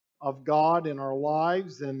of God in our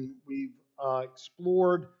lives, and we've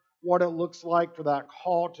explored what it looks like for that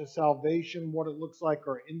call to salvation, what it looks like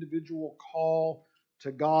our individual call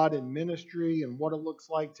to God in ministry, and what it looks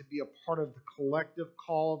like to be a part of the collective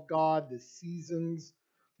call of God, the seasons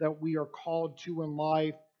that we are called to in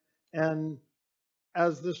life. And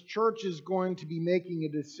as this church is going to be making a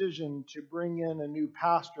decision to bring in a new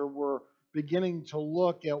pastor, we're beginning to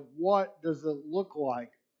look at what does it look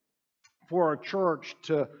like for our church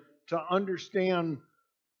to understand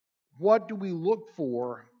what do we look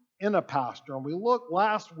for in a pastor. And we looked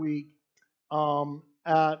last week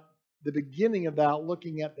at the beginning of that,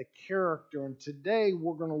 looking at the character. And today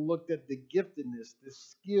we're going to look at the giftedness, the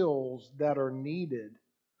skills that are needed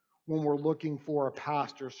when we're looking for a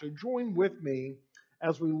pastor. So join with me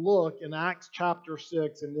as we look in Acts chapter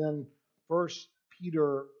 6 and then 1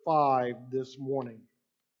 Peter 5 this morning.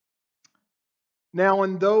 Now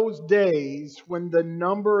in those days, when the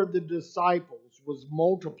number of the disciples was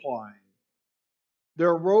multiplying, there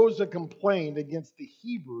arose a complaint against the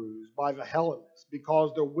Hebrews by the Hellenists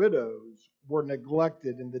because their widows were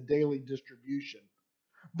neglected in the daily distribution.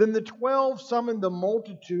 Then the 12 summoned the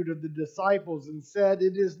multitude of the disciples and said,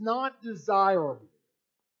 "It is not desirable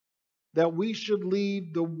that we should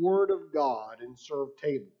leave the word of God and serve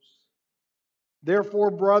tables. Therefore,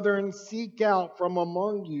 brethren, seek out from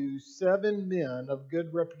among you 7 men of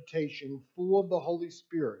good reputation, full of the Holy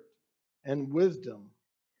Spirit and wisdom,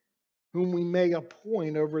 whom we may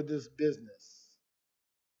appoint over this business.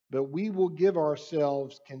 But we will give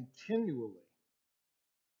ourselves continually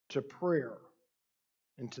to prayer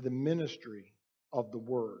and to the ministry of the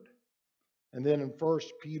word." And then in 1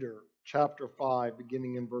 Peter chapter 5,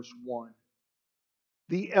 beginning in verse 1.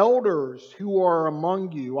 "The elders who are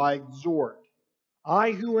among you I exhort,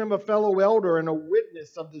 I who am a fellow elder and a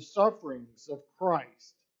witness of the sufferings of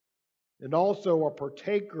Christ, and also a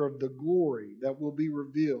partaker of the glory that will be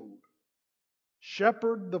revealed.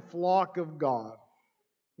 Shepherd the flock of God,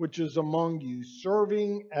 which is among you,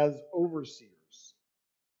 serving as overseers,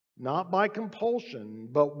 not by compulsion,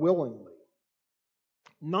 but willingly,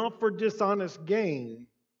 not for dishonest gain,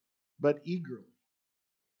 but eagerly,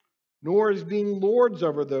 nor as being lords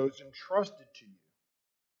over those entrusted to you,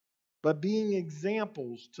 but being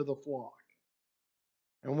examples to the flock.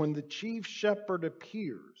 And when the chief shepherd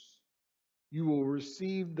appears, you will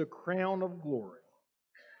receive the crown of glory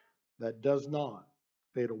that does not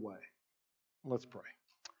fade away." Let's pray.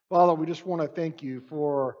 Father, we just want to thank you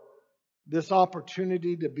for this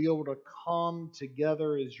opportunity to be able to come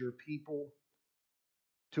together as your people,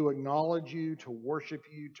 to acknowledge you, to worship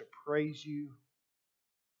you, to praise you.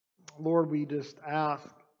 Lord, we just ask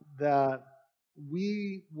that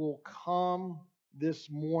we will come this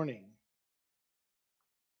morning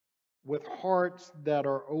with hearts that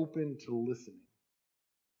are open to listening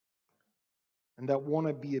and that want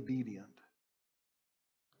to be obedient.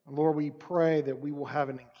 And Lord, we pray that we will have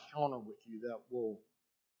an encounter with you that will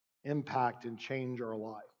impact and change our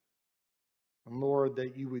life. And Lord,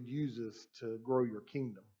 that you would use us to grow your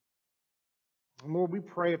kingdom. And Lord, we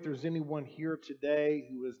pray if there's anyone here today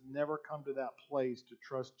who has never come to that place to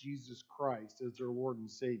trust Jesus Christ as their Lord and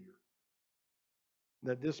Savior,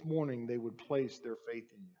 that this morning they would place their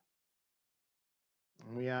faith in you.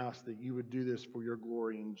 And we ask that you would do this for your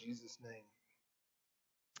glory in Jesus' name.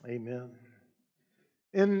 Amen.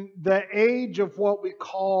 In the age of what we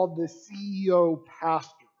call the CEO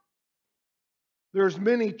pastor, there's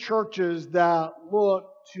many churches that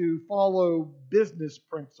look to follow business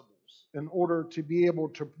principles in order to be able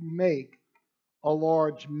to make a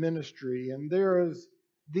large ministry. And there is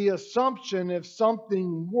the assumption if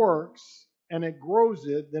something works and it grows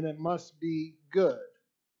it, then it must be good.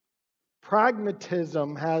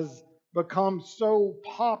 Pragmatism has become so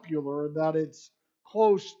popular that it's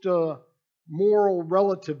close to moral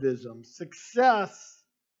relativism. Success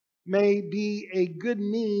may be a good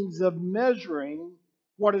means of measuring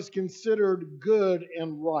what is considered good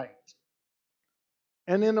and right.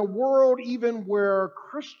 And in a world even where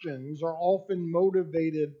Christians are often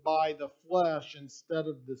motivated by the flesh instead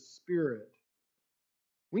of the spirit,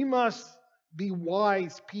 we must be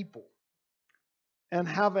wise people and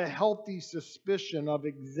have a healthy suspicion of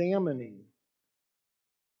examining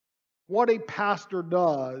what a pastor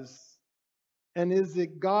does, and is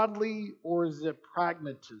it godly or is it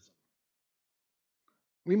pragmatism?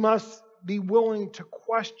 We must be willing to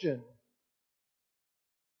question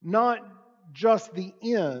not just the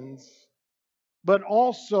ends, but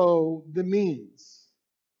also the means.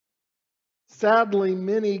 Sadly,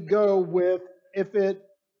 many go with, if it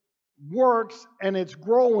works and it's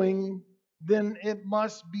growing, then it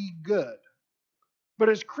must be good. But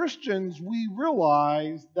as Christians, we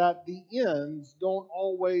realize that the ends don't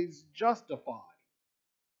always justify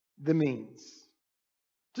the means.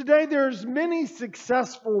 Today, there's many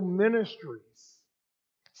successful ministries.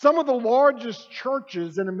 Some of the largest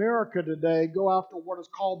churches in America today go after what is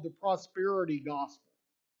called the prosperity gospel.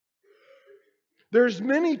 There's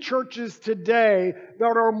many churches today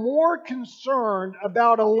that are more concerned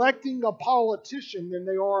about electing a politician than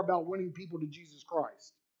they are about winning people to Jesus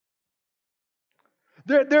Christ.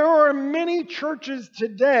 There are many churches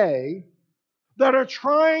today that are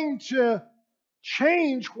trying to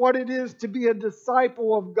change what it is to be a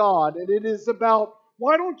disciple of God. And it is about,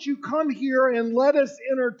 why don't you come here and let us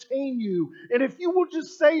entertain you? And if you will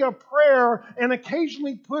just say a prayer and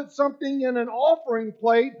occasionally put something in an offering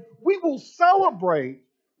plate, we will celebrate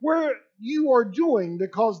where you are doing,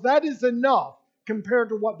 because that is enough compared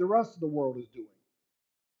to what the rest of the world is doing.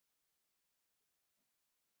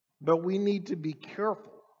 But we need to be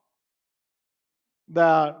careful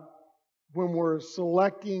that when we're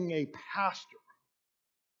selecting a pastor,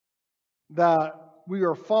 that we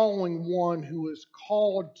are following one who is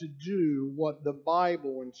called to do what the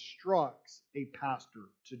Bible instructs a pastor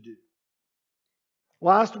to do.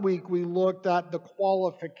 Last week we looked at the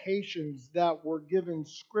qualifications that were given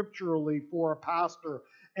scripturally for a pastor,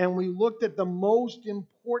 and we looked at the most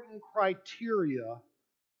important criteria,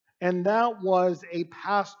 and that was a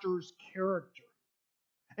pastor's character.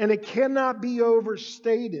 And it cannot be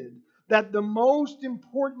overstated that the most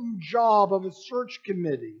important job of a search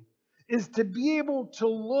committee is to be able to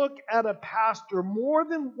look at a pastor more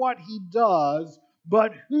than what he does,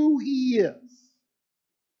 but who he is.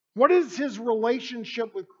 What is his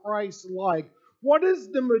relationship with Christ like? What is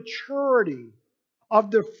the maturity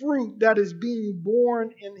of the fruit that is being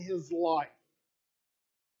born in his life?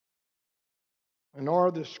 And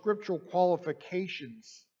are the scriptural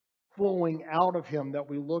qualifications flowing out of him that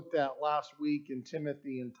we looked at last week in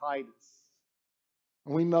Timothy and Titus?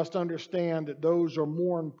 And we must understand that those are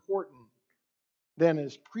more important than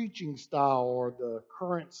his preaching style or the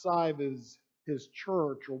current size of his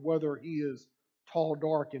church, or whether he is tall,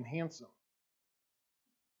 dark, and handsome.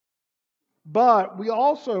 But we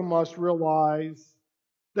also must realize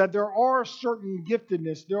that there are certain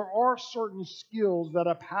giftedness, there are certain skills that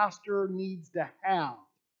a pastor needs to have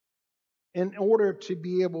in order to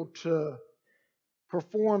be able to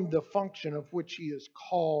perform the function of which he is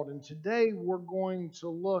called. And today we're going to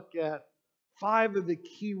look at 5 of the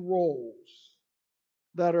key roles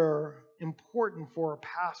that are important for a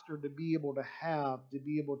pastor to be able to have, to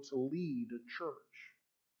be able to lead a church.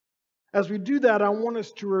 As we do that, I want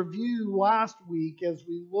us to review last week as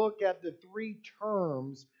we look at the 3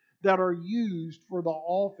 terms that are used for the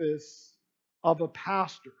office of a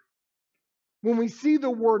pastor. When we see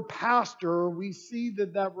the word pastor, we see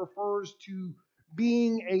that that refers to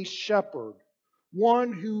being a shepherd,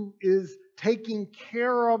 one who is taking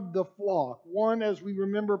care of the flock, one, as we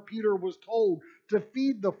remember, Peter was told to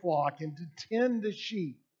feed the flock and to tend the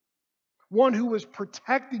sheep, one who is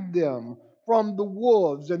protecting them from the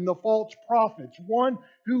wolves and the false prophets, one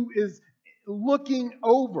who is looking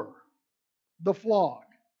over the flock.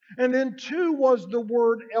 And then 2 was the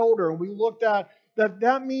word elder. We looked at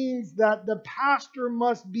that means that the pastor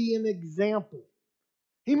must be an example.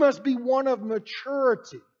 He must be one of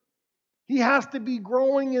maturity. He has to be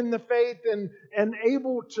growing in the faith and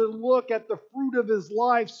able to look at the fruit of his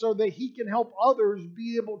life so that he can help others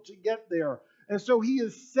be able to get there. And so he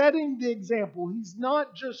is setting the example. He's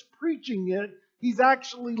not just preaching it, he's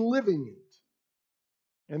actually living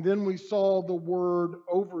it. And then we saw the word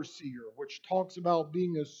overseer, which talks about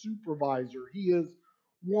being a supervisor. He is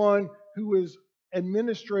one who is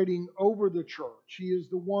administrating over the church. He is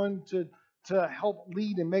the one to help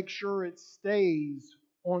lead and make sure it stays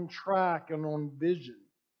on track and on vision.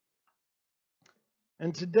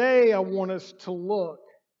 And today I want us to look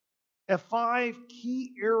at 5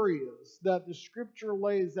 key areas that the scripture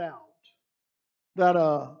lays out that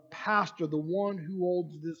a pastor, the one who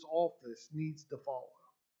holds this office, needs to follow.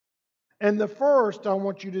 And the first I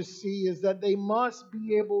want you to see is that they must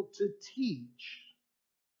be able to teach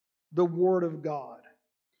the Word of God.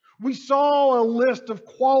 We saw a list of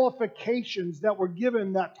qualifications that were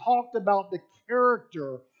given that talked about the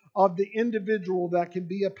character of the individual that can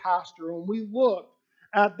be a pastor. And we looked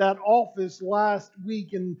at that office last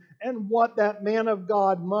week and what that man of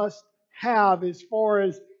God must have as far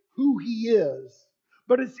as who he is.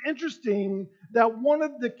 But it's interesting that one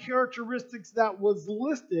of the characteristics that was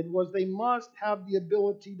listed was they must have the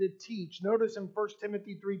ability to teach. Notice in 1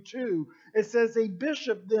 Timothy 3:2, it says, a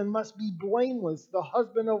bishop then must be blameless, the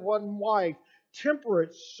husband of one wife,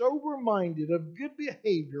 temperate, sober-minded, of good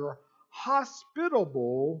behavior,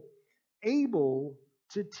 hospitable, able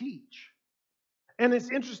to teach. And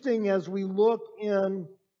it's interesting as we look in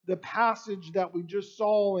the passage that we just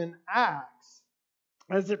saw in Acts,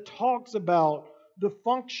 as it talks about the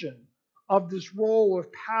function of this role of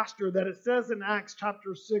pastor, that it says in Acts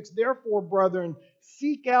chapter 6, therefore, brethren,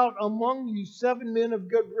 seek out among you 7 men of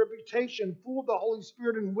good reputation, full of the Holy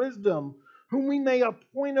Spirit and wisdom, whom we may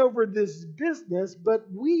appoint over this business, but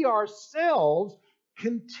we ourselves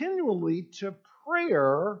continually to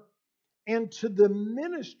prayer and to the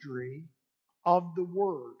ministry of the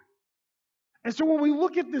word. And so when we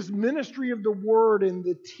look at this ministry of the word and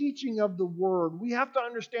the teaching of the word, we have to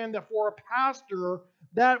understand that for a pastor,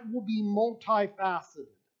 that will be multifaceted.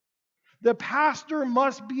 The pastor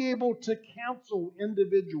must be able to counsel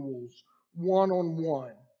individuals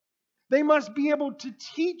one-on-one. They must be able to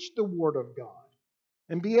teach the word of God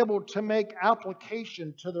and be able to make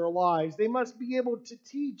application to their lives. They must be able to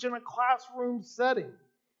teach in a classroom setting,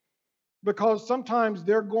 because sometimes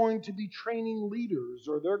they're going to be training leaders,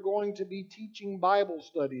 or they're going to be teaching Bible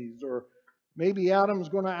studies, or maybe Adam's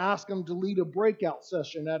going to ask them to lead a breakout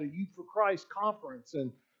session at a Youth for Christ conference,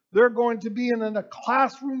 and they're going to be in a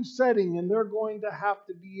classroom setting, and they're going to have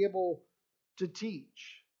to be able to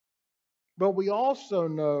teach. But we also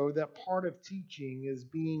know that part of teaching is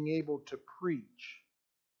being able to preach,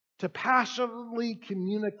 to passionately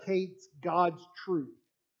communicate God's truth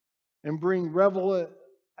and bring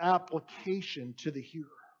application to the hearer.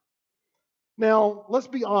 Now, let's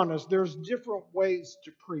be honest, there's different ways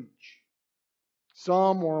to preach.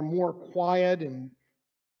 Some are more quiet and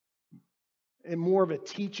more of a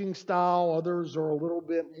teaching style. Others are a little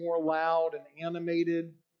bit more loud and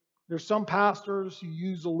animated. There's some pastors who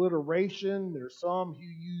use alliteration. There's some who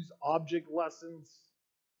use object lessons.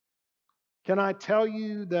 Can I tell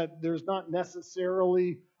you that there's not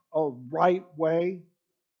necessarily a right way?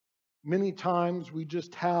 Many times we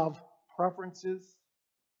just have preferences.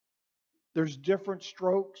 There's different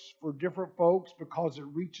strokes for different folks because it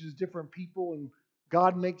reaches different people, and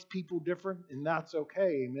God makes people different, and that's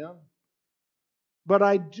okay, amen? But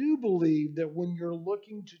I do believe that when you're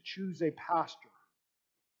looking to choose a pastor,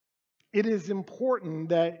 it is important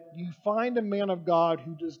that you find a man of God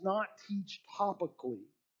who does not teach topically,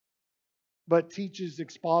 but teaches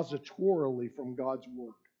expositorily from God's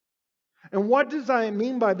Word. And what does I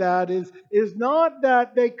mean by that is not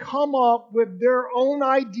that they come up with their own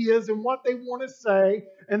ideas and what they want to say,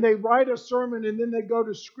 and they write a sermon and then they go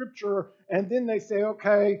to Scripture and then they say,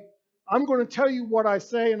 okay, I'm going to tell you what I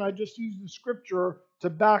say, and I just use the Scripture to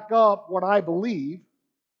back up what I believe.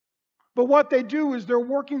 But what they do is they're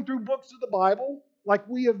working through books of the Bible, like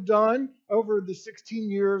we have done over the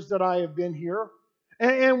 16 years that I have been here.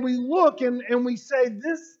 And we look and we say,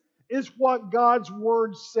 this is what God's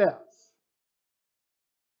Word says.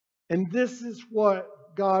 And this is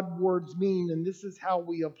what God's words mean, and this is how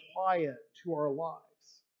we apply it to our lives.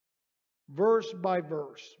 Verse by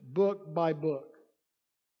verse, book by book.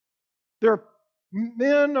 There are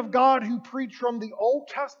men of God who preach from the Old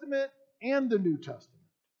Testament and the New Testament.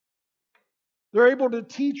 They're able to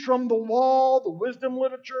teach from the law, the wisdom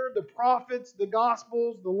literature, the prophets, the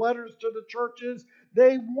gospels, the letters to the churches.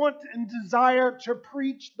 They want and desire to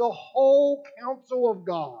preach the whole counsel of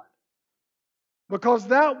God, because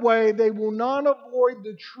that way they will not avoid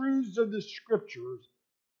the truths of the Scriptures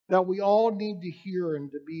that we all need to hear and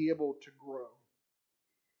to be able to grow.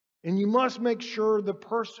 And you must make sure the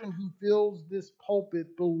person who fills this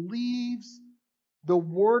pulpit believes the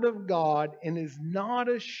Word of God and is not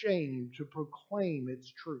ashamed to proclaim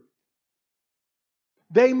its truth.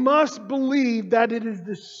 They must believe that it is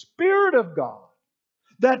the Spirit of God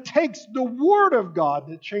that takes the Word of God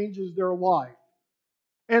that changes their life.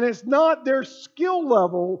 And it's not their skill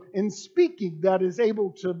level in speaking that is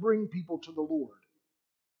able to bring people to the Lord.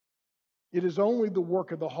 It is only the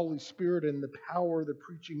work of the Holy Spirit and the power of the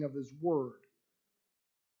preaching of His Word.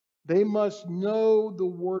 They must know the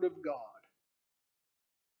Word of God.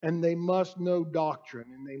 And they must know doctrine,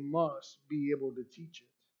 and they must be able to teach it.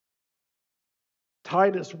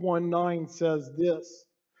 Titus 1:9 says this: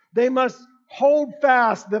 they must hold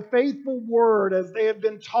fast the faithful word as they have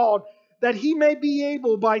been taught, that he may be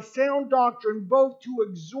able by sound doctrine both to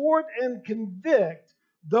exhort and convict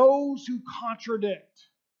those who contradict.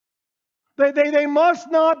 They must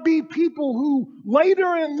not be people who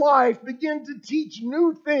later in life begin to teach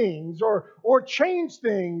new things or change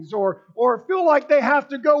things or feel like they have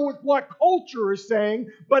to go with what culture is saying,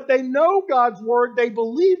 but they know God's Word, they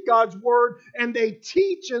believe God's Word, and they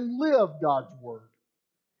teach and live God's Word.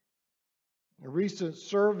 A recent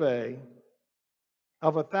survey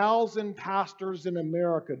of 1,000 pastors in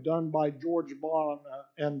America done by George Barna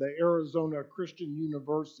and the Arizona Christian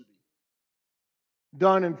University,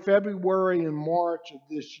 done in February and March of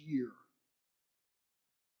this year,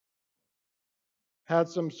 had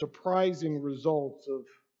some surprising results of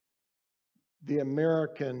the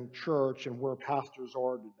American church and where pastors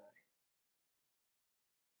are today.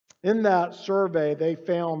 In that survey, they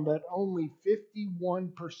found that only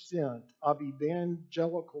 51% of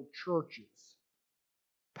evangelical churches,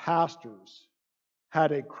 pastors,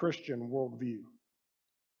 had a Christian worldview.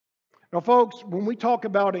 Now, folks, when we talk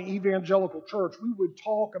about an evangelical church, we would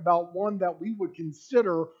talk about one that we would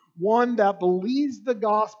consider one that believes the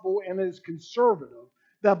gospel and is conservative,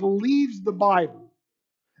 that believes the Bible.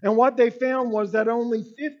 And what they found was that only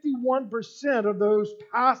 51% of those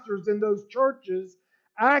pastors in those churches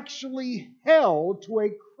actually held to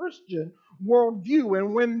a Christian worldview.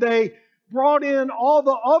 And when they brought in all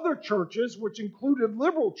the other churches, which included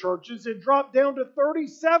liberal churches, it dropped down to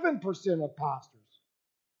 37% of pastors.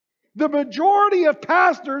 The majority of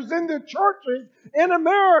pastors in the churches in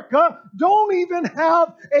America don't even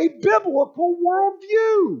have a biblical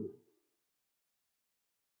worldview.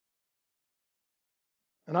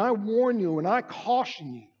 And I warn you and I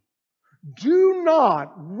caution you, do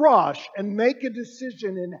not rush and make a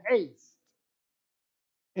decision in haste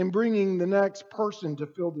in bringing the next person to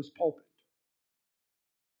fill this pulpit.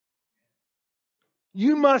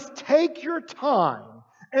 You must take your time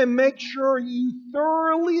and make sure you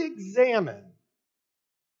thoroughly examine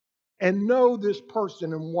and know this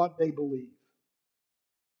person and what they believe.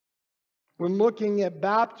 When looking at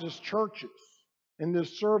Baptist churches in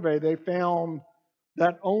this survey, they found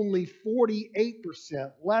that only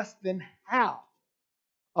 48%, less than half,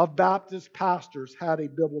 of Baptist pastors had a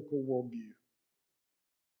biblical worldview.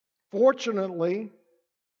 Fortunately,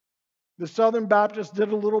 the Southern Baptists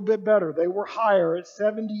did a little bit better. They were higher at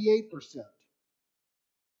 78%.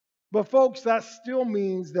 But folks, that still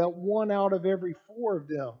means that 1 out of every 4 of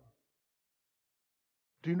them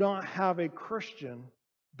do not have a Christian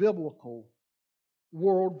biblical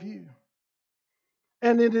worldview.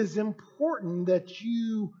 And it is important that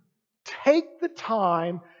you take the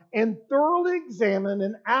time and thoroughly examine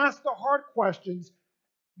and ask the hard questions,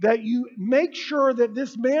 that you make sure that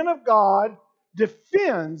this man of God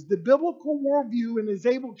defends the biblical worldview and is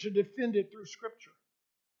able to defend it through Scripture.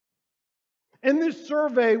 In this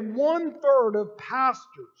survey, 1/3 of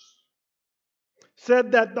pastors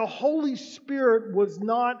said that the Holy Spirit was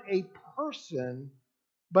not a person,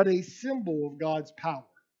 but a symbol of God's power.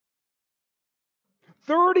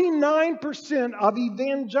 39% of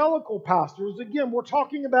evangelical pastors, again, we're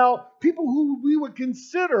talking about people who we would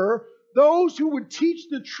consider those who would teach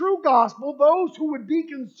the true gospel, those who would be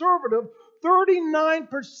conservative.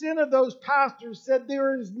 39% of those pastors said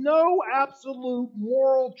there is no absolute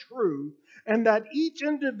moral truth and that each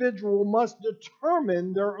individual must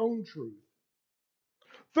determine their own truth.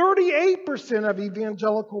 38% of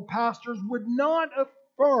evangelical pastors would not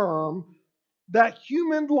affirm that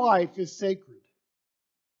human life is sacred.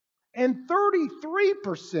 And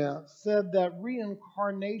 33% said that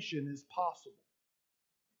reincarnation is possible.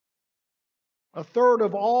 1/3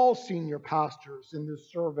 of all senior pastors in this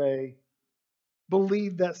survey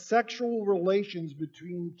believed that sexual relations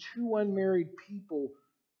between two unmarried people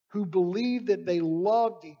who believed that they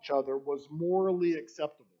loved each other was morally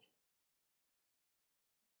acceptable.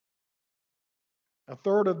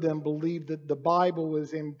 1/3 of them believed that the Bible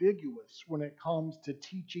is ambiguous when it comes to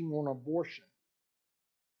teaching on abortion,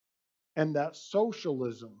 and that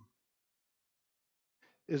socialism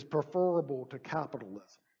is preferable to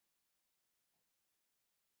capitalism.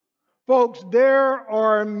 Folks, there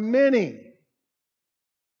are many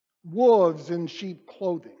wolves in sheep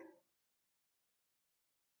clothing.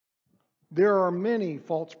 There are many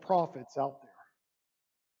false prophets out there.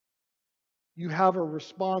 You have a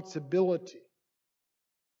responsibility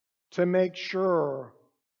to make sure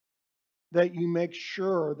that you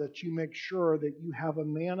have a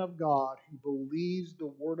man of God who believes the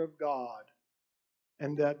Word of God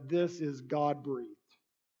and that this is God-breathed.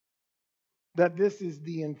 That this is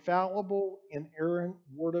the infallible, inerrant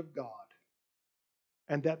Word of God.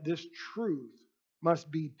 And that this truth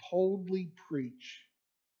must be boldly preached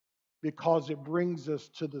because it brings us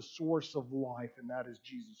to the source of life, and that is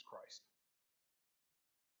Jesus Christ.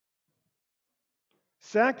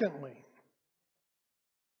 Secondly,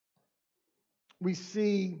 we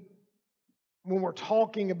see when we're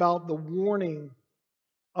talking about the warning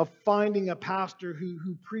of finding a pastor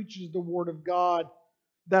who preaches the Word of God,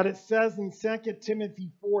 that it says in 2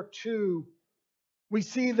 Timothy 4:2, we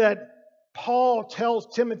see that Paul tells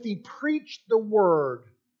Timothy, preach the Word,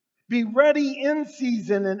 Be ready in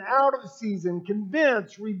season and out of season.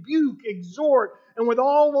 Convince, rebuke, exhort, and with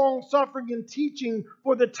all long suffering and teaching,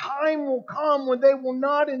 for the time will come when they will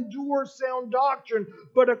not endure sound doctrine,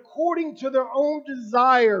 but according to their own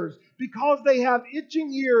desires, because they have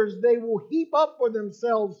itching ears, they will heap up for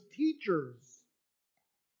themselves teachers,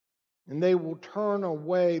 and they will turn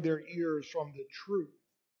away their ears from the truth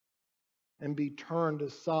and be turned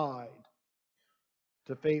aside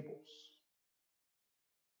to fables.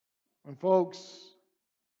 And folks,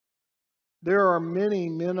 there are many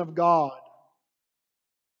men of God,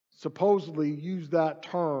 supposedly use that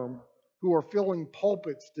term, who are filling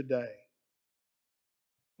pulpits today.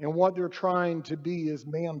 And what they're trying to be is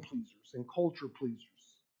man pleasers and culture pleasers.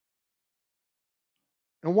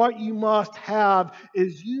 And what you must have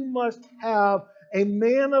is you must have a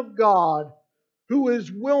man of God who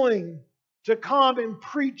is willing to come and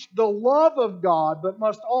preach the love of God, but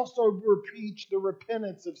must also preach the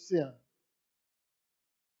repentance of sin.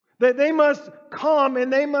 That they must come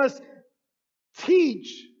and they must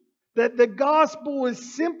teach that the gospel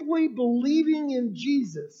is simply believing in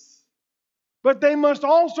Jesus. But they must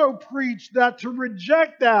also preach that to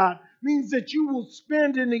reject that means that you will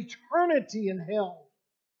spend an eternity in hell.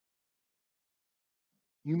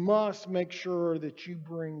 You must make sure that you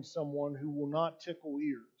bring someone who will not tickle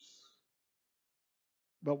ears,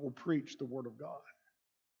 but will preach the Word of God.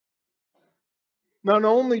 Not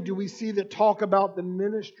only do we see that talk about the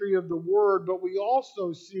ministry of the Word, but we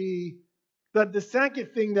also see that the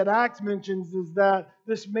second thing that Acts mentions is that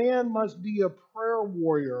this man must be a prayer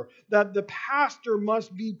warrior, that the pastor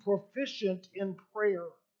must be proficient in prayer.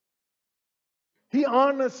 He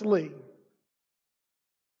honestly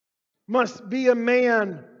must be a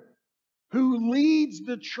man who leads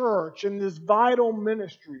the church in this vital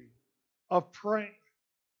ministry of praying.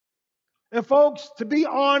 And folks, to be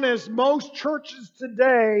honest, most churches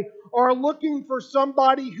today are looking for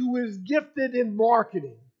somebody who is gifted in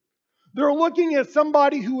marketing. They're looking at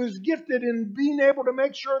somebody who is gifted in being able to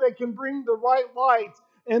make sure they can bring the right lights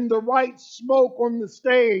and the right smoke on the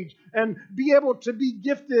stage, and be able to be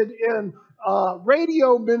gifted in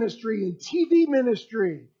radio ministry and TV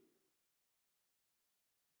ministry.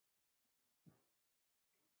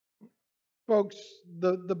 Folks,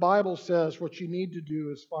 the Bible says what you need to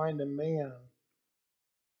do is find a man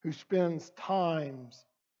who spends times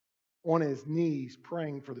on his knees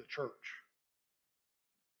praying for the church.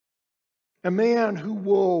 A man who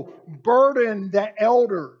will burden the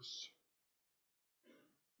elders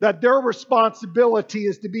that their responsibility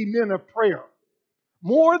is to be men of prayer.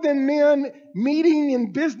 More than men meeting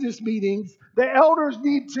in business meetings, the elders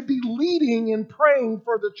need to be leading and praying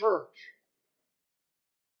for the church.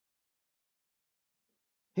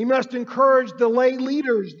 He must encourage the lay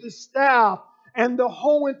leaders, the staff, and the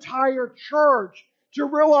whole entire church to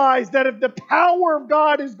realize that if the power of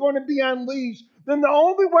God is going to be unleashed, then the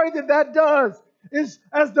only way that that does is,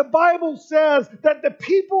 as the Bible says, that the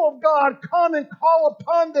people of God come and call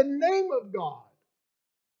upon the name of God.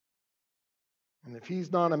 And if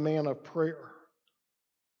he's not a man of prayer,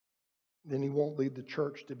 then he won't lead the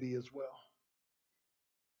church to be as well.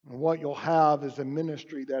 And what you'll have is a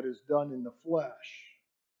ministry that is done in the flesh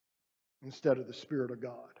instead of the Spirit of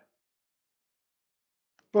God.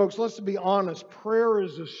 Folks, let's be honest. Prayer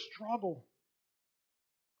is a struggle.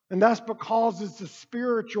 And that's because it's a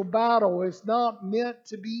spiritual battle. It's not meant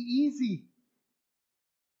to be easy.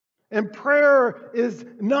 And prayer is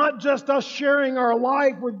not just us sharing our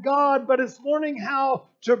life with God, but it's learning how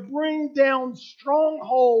to bring down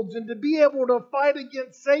strongholds and to be able to fight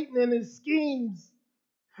against Satan and his schemes.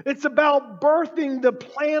 It's about birthing the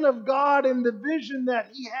plan of God and the vision that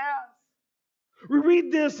He has. We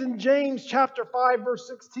read this in James chapter 5, verse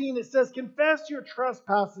 16. It says, "Confess your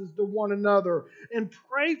trespasses to one another and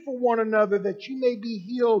pray for one another that you may be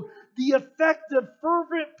healed. The effective,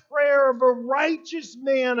 fervent prayer of a righteous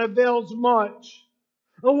man avails much."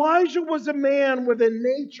 Elijah was a man with a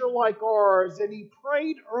nature like ours, and he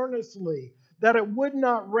prayed earnestly that it would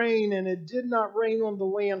not rain, and it did not rain on the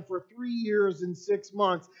land for 3 years and 6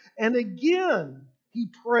 months. And again he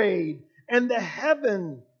prayed, and the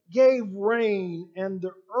heaven gave rain, and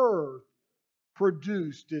the earth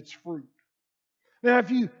produced its fruit. Now,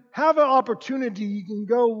 if you have an opportunity, you can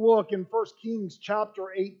go look in 1 Kings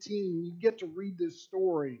chapter 18. You get to read this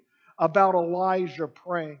story about Elijah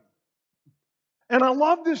praying. And I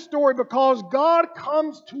love this story because God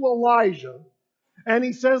comes to Elijah and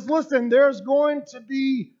he says, listen, there's going to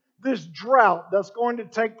be this drought that's going to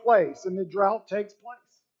take place. And the drought takes place.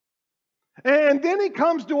 And then he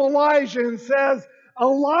comes to Elijah and says,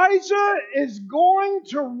 Elijah is going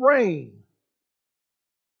to rain.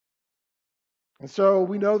 And so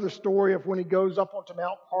we know the story of when he goes up onto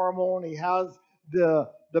Mount Carmel and he has the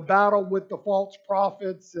battle with the false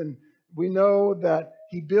prophets. And we know that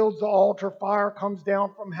he builds the altar, fire comes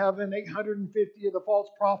down from heaven, 850 of the false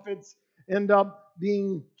prophets end up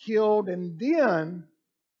being killed. And then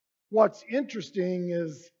what's interesting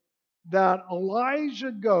is that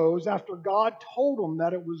Elijah goes after God told him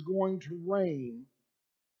that it was going to rain,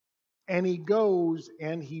 and he goes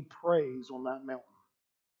and he prays on that mountain.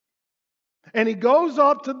 And he goes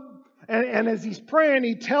up to, and as he's praying,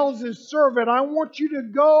 he tells his servant, I want you to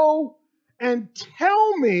go and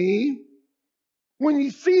tell me when you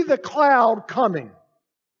see the cloud coming.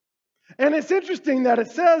 And it's interesting that it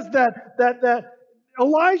says that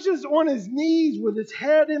Elijah's on his knees with his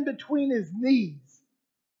head in between his knees.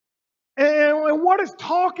 And what it's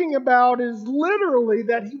talking about is literally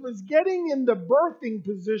that he was getting in the birthing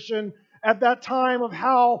position at that time of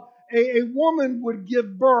how a woman would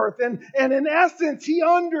give birth. And in essence, he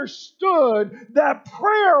understood that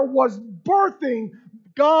prayer was birthing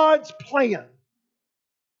God's plan.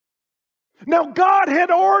 Now, God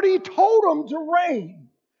had already told him to rain.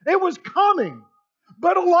 It was coming.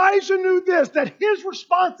 But Elijah knew this, that his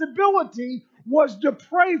responsibility was to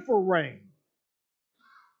pray for rain.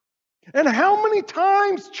 And how many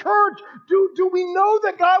times, church, do we know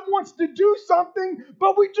that God wants to do something,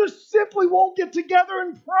 but we just simply won't get together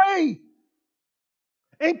and pray?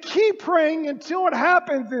 And keep praying until it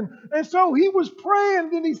happens. And so he was praying,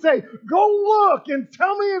 then he said, go look and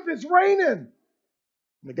tell me if it's raining. And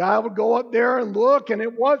the guy would go up there and look, and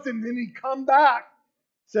it wasn't. Then he'd come back,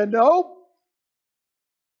 said, no.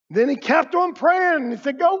 Then he kept on praying, and he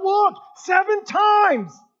said, go look 7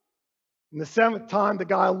 times. And the 7th time, the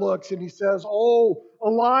guy looks and he says, oh,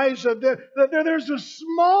 Elijah, there's a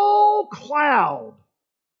small cloud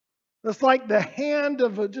that's like the hand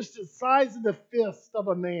of just the size of the fist of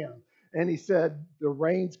a man. And he said, the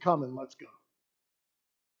rain's coming, let's go.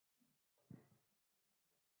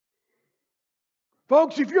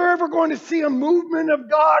 Folks, if you're ever going to see a movement of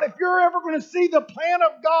God, if you're ever going to see the plan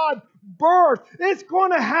of God birth, it's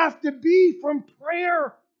going to have to be from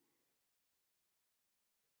prayer.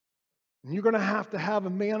 And you're going to have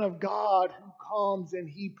a man of God who comes and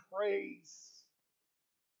he prays.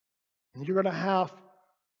 And you're going to have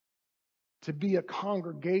to be a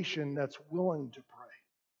congregation that's willing to pray.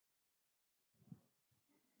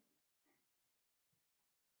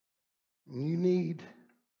 And you need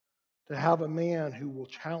to have a man who will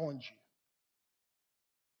challenge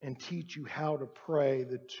you and teach you how to pray.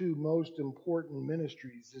 The 2 most important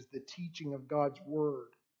ministries is the teaching of God's word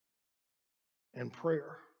and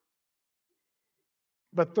prayer.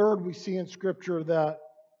 But third, we see in Scripture that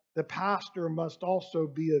the pastor must also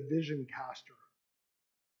be a vision caster.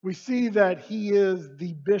 We see that he is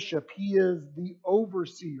the bishop. He is the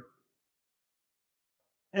overseer.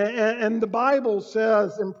 And the Bible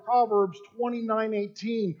says in Proverbs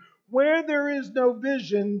 29:18, where there is no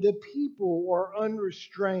vision, the people are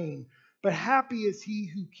unrestrained. But happy is he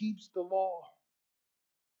who keeps the law.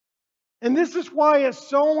 And this is why it's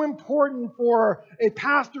so important for a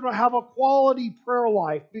pastor to have a quality prayer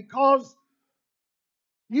life. Because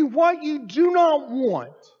what you do not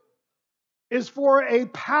want is for a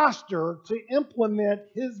pastor to implement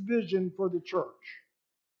his vision for the church.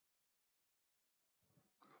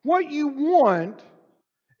 What you want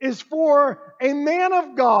is for a man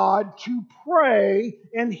of God to pray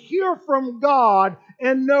and hear from God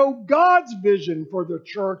and know God's vision for the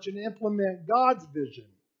church and implement God's vision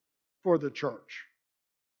for the church.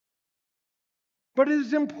 But it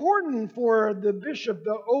is important for the bishop,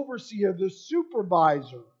 the overseer, the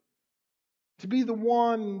supervisor, to be the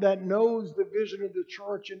one that knows the vision of the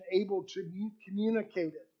church and able to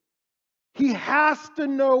communicate it. He has to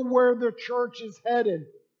know where the church is headed.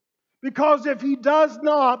 Because if he does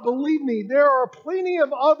not, believe me, there are plenty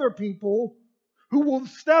of other people who will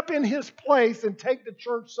step in his place and take the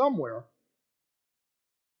church somewhere.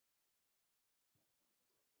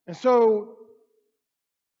 And so,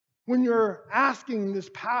 when you're asking this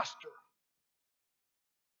pastor,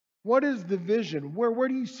 what is the vision? Where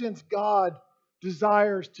do you sense God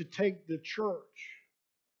desires to take the church?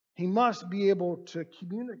 He must be able to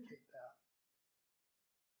communicate that.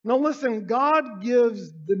 Now listen, God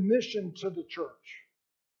gives the mission to the church.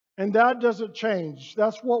 And that doesn't change.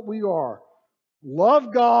 That's what we are.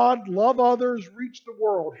 Love God, love others, reach the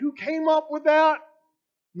world. Who came up with that?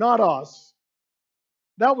 Not us.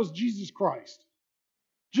 That was Jesus Christ.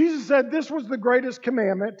 Jesus said this was the greatest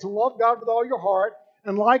commandment, to love God with all your heart,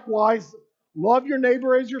 and likewise love your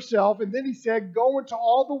neighbor as yourself. And then he said, go into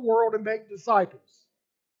all the world and make disciples.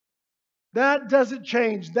 That doesn't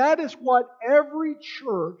change. That is what every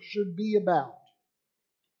church should be about.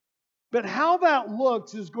 But how that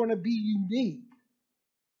looks is going to be unique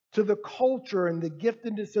to the culture and the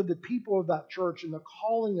giftedness of the people of that church and the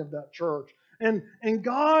calling of that church. And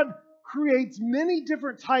God creates many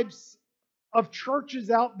different types of churches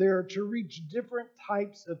out there to reach different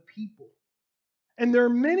types of people. And there are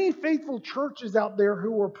many faithful churches out there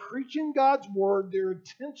who are preaching God's word, they're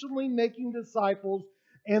intentionally making disciples,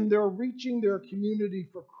 and they're reaching their community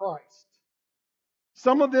for Christ.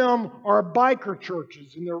 Some of them are biker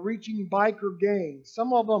churches and they're reaching biker gangs.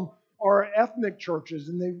 Some of them are ethnic churches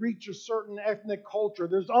and they reach a certain ethnic culture.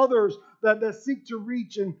 There's others that seek to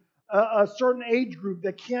reach a certain age group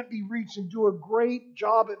that can't be reached and do a great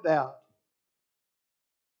job at that.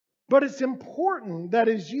 But it's important that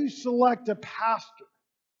as you select a pastor,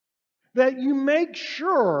 that you make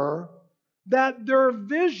sure that their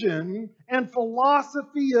vision and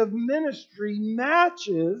philosophy of ministry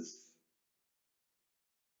matches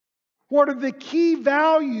what are the key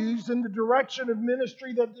values in the direction of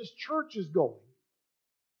ministry that this church is going.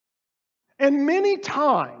 And many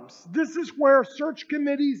times, this is where search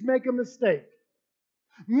committees make a mistake.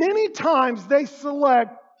 Many times they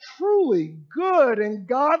select truly good and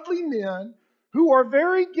godly men who are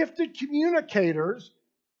very gifted communicators,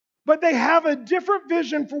 but they have a different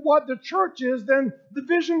vision for what the church is than the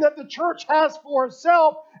vision that the church has for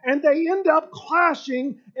itself, and they end up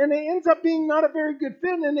clashing, and it ends up being not a very good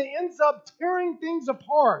fit, and it ends up tearing things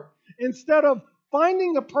apart instead of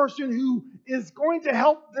finding a person who is going to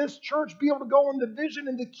help this church be able to go on the vision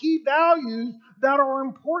and the key values that are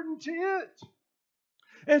important to it.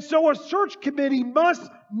 And so a search committee must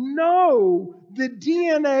know the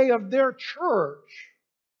DNA of their church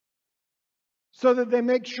so that they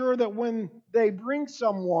make sure that when they bring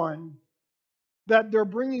someone, that they're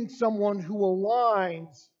bringing someone who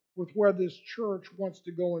aligns with where this church wants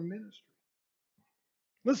to go in ministry.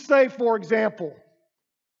 Let's say, for example,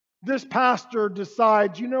 this pastor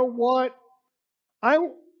decides, you know what? I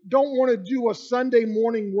don't want to do a Sunday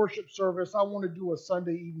morning worship service. I want to do a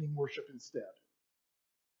Sunday evening worship instead.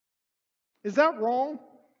 Is that wrong?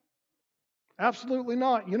 Absolutely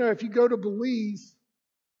not. You know, if you go to Belize,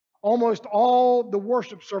 almost all the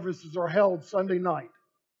worship services are held Sunday night.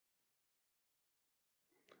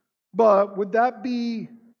 But would that be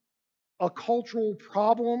a cultural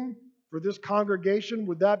problem for this congregation?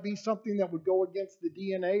 Would that be something that would go against the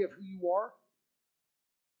DNA of who you are?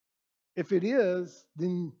 If it is,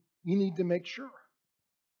 then you need to make sure.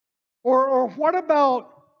 Or what about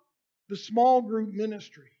the small group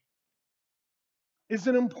ministry? Is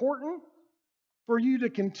it important for you to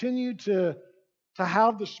continue to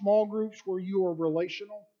have the small groups where you are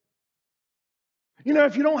relational? You know,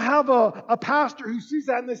 if you don't have a pastor who sees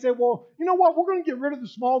that and they say, well, you know what, we're going to get rid of the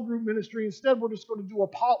small group ministry. Instead, we're just going to do a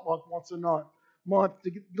potluck once a month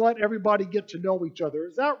to let everybody get to know each other.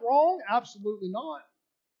 Is that wrong? Absolutely not.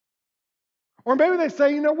 Or maybe they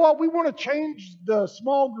say, you know what, we want to change the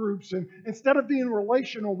small groups, and instead of being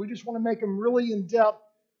relational, we just want to make them really in-depth,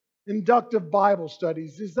 inductive Bible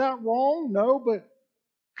studies. Is that wrong? No, but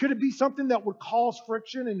could it be something that would cause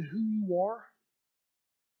friction in who you are?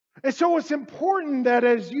 And so it's important that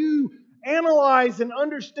as you analyze and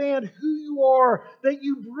understand who you are, that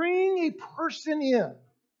you bring a person in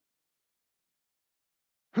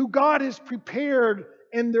who God has prepared,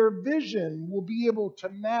 and their vision will be able to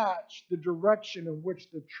match the direction in which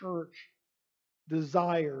the church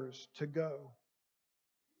desires to go.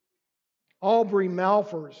 Aubrey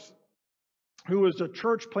Malphurs, who is a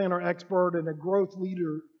church planner expert and a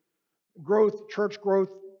church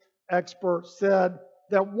growth expert, said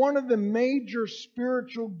that one of the major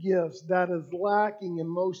spiritual gifts that is lacking in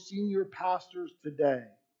most senior pastors today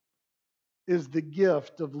is the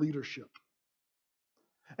gift of leadership.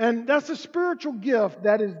 And that's a spiritual gift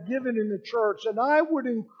that is given in the church. And I would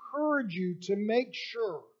encourage you to make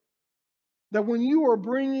sure that when you are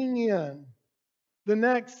bringing in the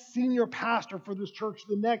next senior pastor for this church,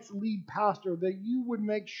 the next lead pastor, that you would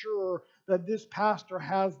make sure that this pastor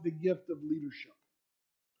has the gift of leadership.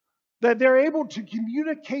 That they're able to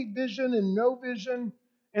communicate vision and know vision,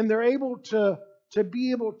 and they're able to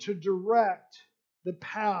be able to direct the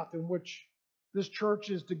path in which this church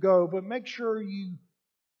is to go. But make sure you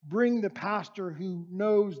bring the pastor who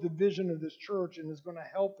knows the vision of this church and is going to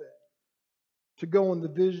help it to go in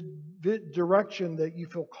the direction that you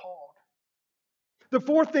feel called. The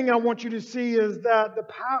fourth thing I want you to see is that the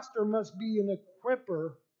pastor must be an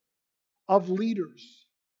equipper of leaders.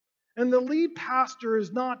 And the lead pastor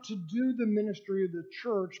is not to do the ministry of the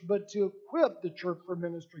church, but to equip the church for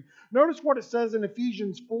ministry. Notice what it says in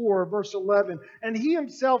Ephesians 4, verse 11. And he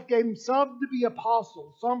himself gave some to be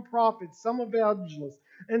apostles, some prophets, some evangelists,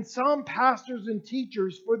 and some pastors and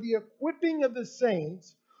teachers for the equipping of the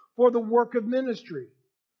saints for the work of ministry,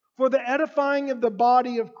 for the edifying of the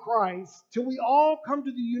body of Christ, till we all come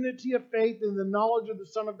to the unity of faith and the knowledge of the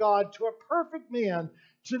Son of God, to a perfect man,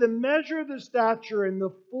 to the measure of the stature and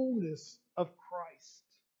the fullness of Christ.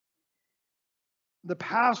 The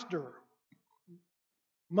pastor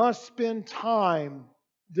must spend time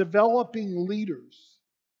developing leaders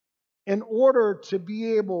in order to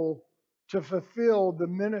be able to fulfill the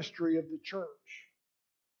ministry of the church.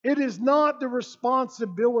 It is not the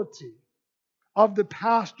responsibility of the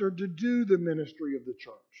pastor to do the ministry of the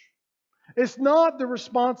church. It's not the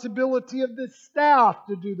responsibility of the staff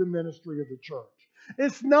to do the ministry of the church.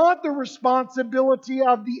 It's not the responsibility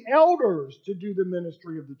of the elders to do the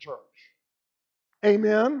ministry of the church.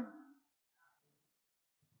 Amen?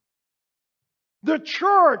 The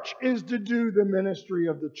church is to do the ministry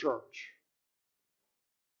of the church.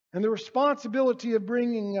 And the responsibility of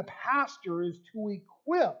bringing a pastor is to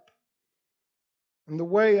equip. And the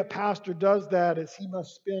way a pastor does that is he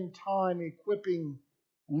must spend time equipping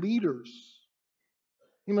leaders.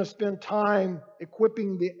 He must spend time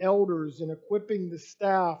equipping the elders and equipping the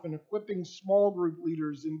staff and equipping small group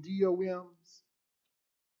leaders and DOMs.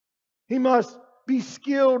 He must be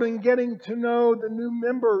skilled in getting to know the new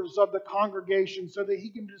members of the congregation so that he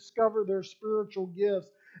can discover their spiritual gifts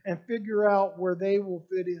and figure out where they will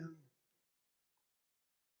fit in.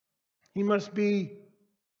 He must be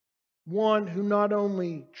one who not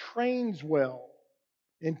only trains well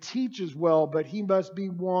and teaches well, but he must be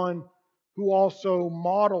one who also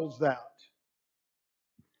models that.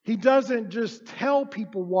 He doesn't just tell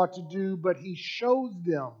people what to do, but he shows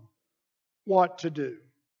them what to do.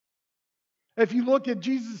 If you look at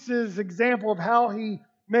Jesus' example of how he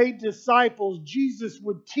made disciples, Jesus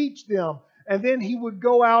would teach them, and then he would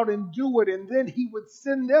go out and do it, and then he would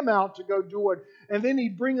send them out to go do it, and then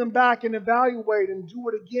he'd bring them back and evaluate and do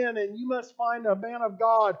it again. And you must find a man of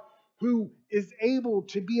God who is able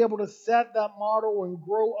to be able to set that model and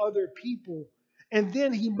grow other people. And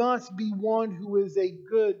then he must be one who is a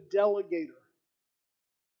good delegator.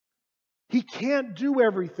 He can't do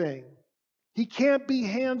everything. He can't be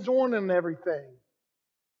hands-on in everything.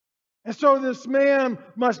 And so this man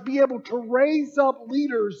must be able to raise up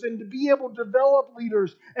leaders and to be able to develop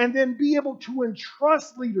leaders and then be able to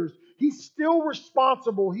entrust leaders. He's still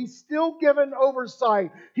responsible. He's still given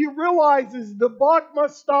oversight. He realizes the buck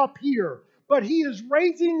must stop here. But he is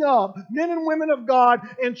raising up men and women of God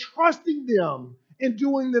and trusting them in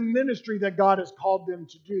doing the ministry that God has called them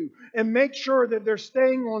to do. And make sure that they're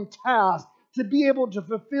staying on task to be able to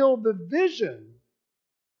fulfill the vision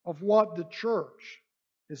of what the church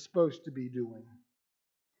is supposed to be doing.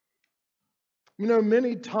 You know,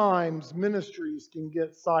 many times ministries can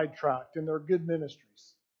get sidetracked, and they're good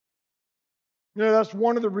ministries. You know, that's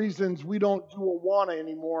one of the reasons we don't do Awana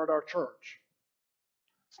anymore at our church.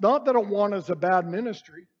 It's not that Awana is a bad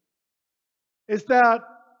ministry. It's that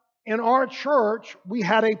in our church, we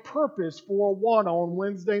had a purpose for Awana on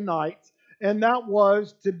Wednesday nights, and that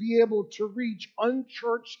was to be able to reach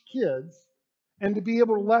unchurched kids and to be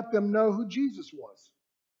able to let them know who Jesus was.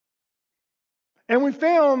 And we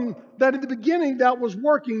found that at the beginning that was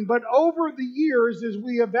working, but over the years, as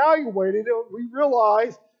we evaluated it, we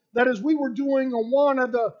realized that as we were doing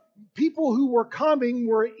Awana, the people who were coming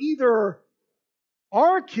were either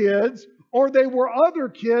our kids or they were other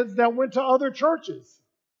kids that went to other churches.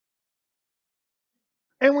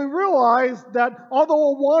 And we realized that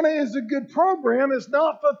although Awana is a good program, it's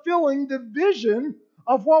not fulfilling the vision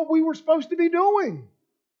of what we were supposed to be doing.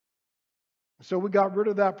 So we got rid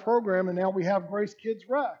of that program, and now we have Grace Kids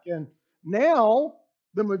Rec. And now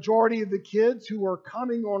the majority of the kids who are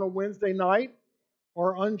coming on a Wednesday night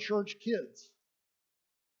are unchurched kids.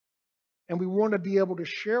 And we want to be able to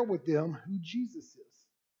share with them who Jesus is.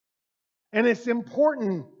 And it's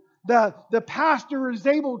important that the pastor is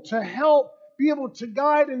able to help, be able to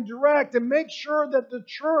guide and direct and make sure that the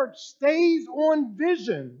church stays on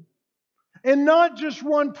vision and not just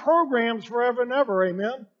run programs forever and ever.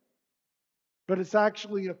 Amen? But it's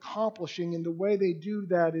actually accomplishing, and the way they do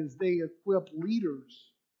that is they equip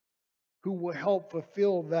leaders who will help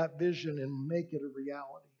fulfill that vision and make it a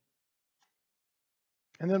reality.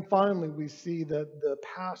 And then finally, we see that the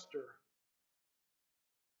pastor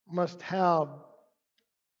must have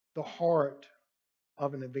the heart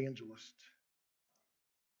of an evangelist.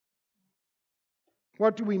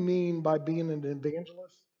 What do we mean by being an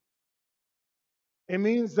evangelist? It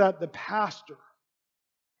means that the pastor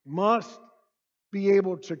must be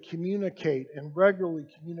able to communicate and regularly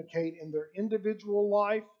communicate in their individual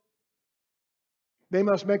life. They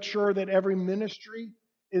must make sure that every ministry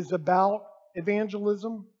is about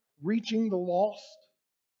evangelism, reaching the lost.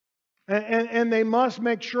 And they must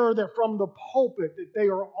make sure that from the pulpit that they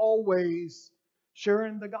are always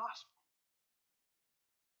sharing the gospel.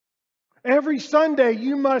 Every Sunday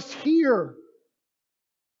you must hear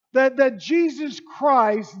that Jesus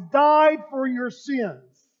Christ died for your sins.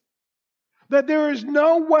 That there is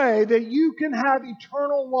no way that you can have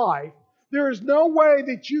eternal life. There is no way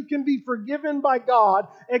that you can be forgiven by God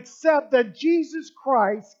except that Jesus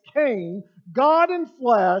Christ came, God in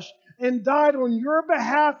flesh, and died on your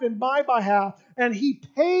behalf and my behalf, and He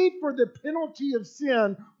paid for the penalty of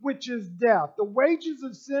sin, which is death. The wages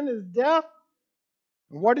of sin is death.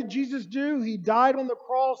 And what did Jesus do? He died on the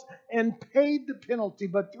cross and paid the penalty.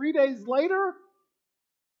 But 3 days later,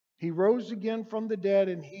 He rose again from the dead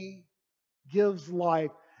and He gives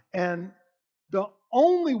life. And the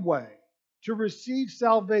only way to receive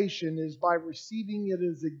salvation is by receiving it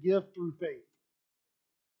as a gift through faith.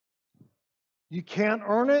 You can't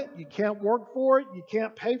earn it. You can't work for it. You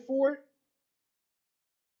can't pay for it.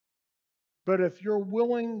 But if you're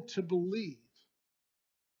willing to believe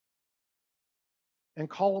and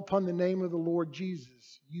call upon the name of the Lord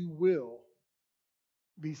Jesus, you will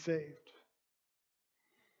be saved.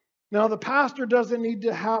 Now, the pastor doesn't need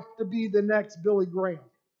to have to be the next Billy Graham.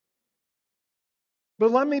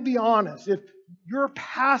 But let me be honest, if your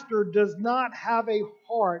pastor does not have a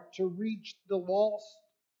heart to reach the lost,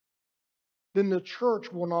 then the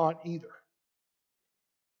church will not either.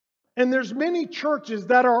 And there's many churches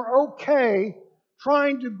that are okay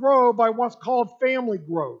trying to grow by what's called family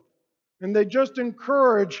growth. And they just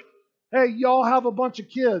encourage, hey, y'all have a bunch of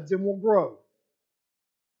kids and we'll grow.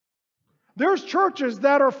 There's churches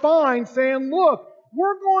that are fine saying, look,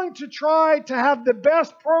 we're going to try to have the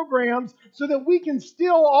best programs so that we can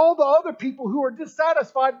steal all the other people who are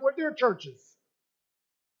dissatisfied with their churches.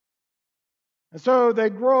 And so they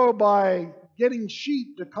grow by getting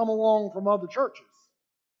sheep to come along from other churches.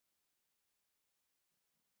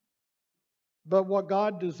 But what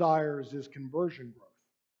God desires is conversion growth.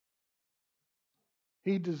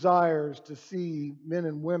 He desires to see men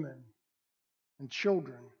and women and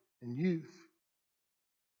children and youth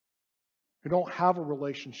who don't have a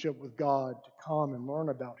relationship with God to come and learn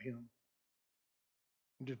about Him,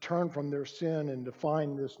 and to turn from their sin and to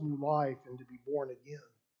find this new life and to be born again.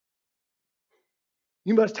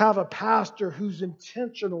 You must have a pastor who's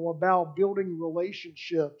intentional about building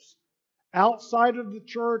relationships outside of the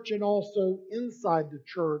church and also inside the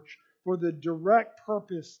church for the direct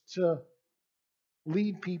purpose to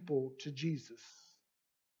lead people to Jesus.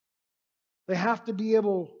 They have to be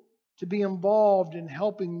able to be involved in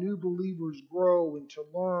helping new believers grow and to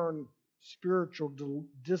learn spiritual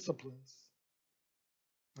disciplines.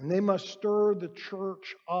 And they must stir the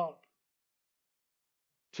church up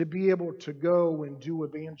to be able to go and do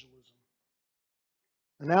evangelism.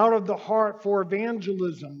 And out of the heart for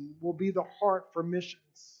evangelism will be the heart for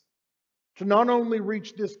missions. To not only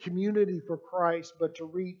reach this community for Christ, but to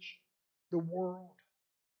reach the world.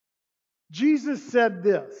 Jesus said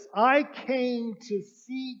this, I came to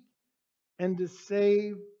seek and to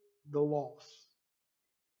save the lost.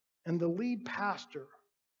 And the lead pastor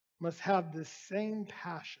must have the same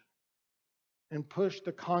passion and push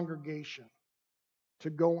the congregation to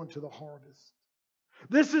go into the harvest.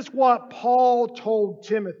 This is what Paul told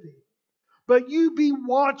Timothy. But you be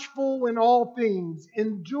watchful in all things,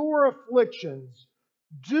 endure afflictions,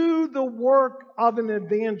 do the work of an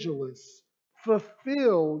evangelist,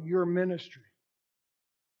 fulfill your ministry.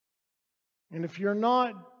 And if you're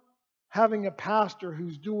not having a pastor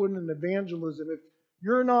who's doing an evangelism, if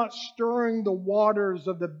you're not stirring the waters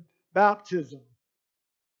of the baptism,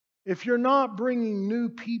 if you're not bringing new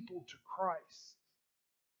people to Christ,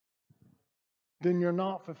 then you're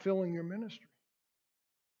not fulfilling your ministry.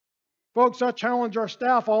 Folks, I challenge our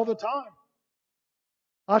staff all the time.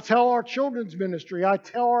 I tell our children's ministry, I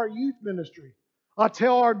tell our youth ministry, I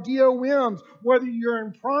tell our DOMs, whether you're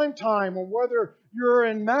in prime time or whether you're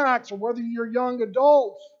in Max or whether you're young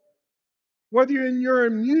adults, whether you're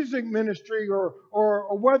in music ministry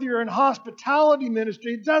or whether you're in hospitality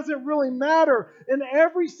ministry, it doesn't really matter. In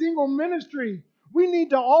every single ministry, we need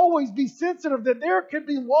to always be sensitive that there could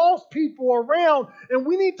be lost people around, and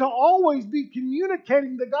we need to always be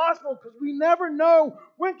communicating the gospel because we never know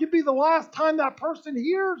when could be the last time that person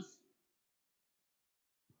hears.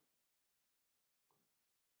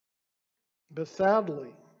 But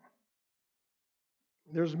sadly,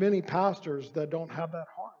 there's many pastors that don't have that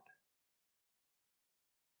heart.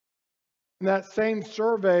 In that same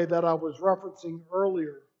survey that I was referencing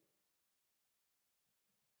earlier,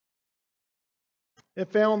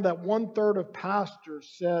 it found that 1/3 of pastors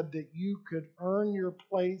said that you could earn your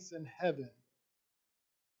place in heaven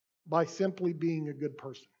by simply being a good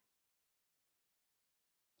person.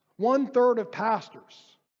 1/3 of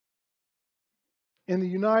pastors in the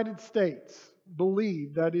United States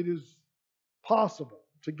believe that it is possible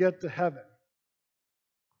to get to heaven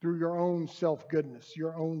through your own self-goodness,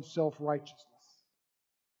 your own self-righteousness.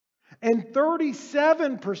 And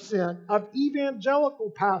 37% of evangelical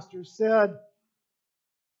pastors said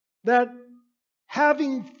that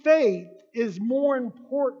having faith is more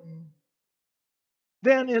important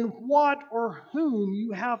than in what or whom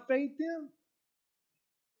you have faith in.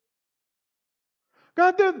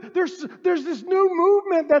 God, there's this new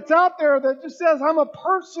movement that's out there that just says, I'm a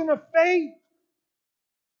person of faith.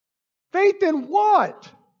 Faith in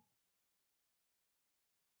what?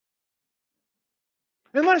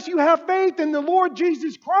 Unless you have faith in the Lord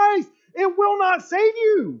Jesus Christ, it will not save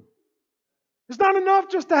you. It's not enough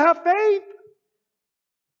just to have faith.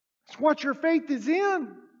 It's what your faith is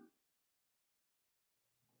in.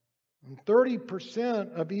 And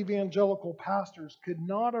 30% of evangelical pastors could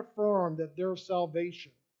not affirm that their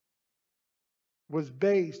salvation was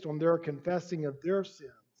based on their confessing of their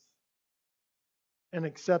sins and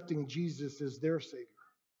accepting Jesus as their Savior.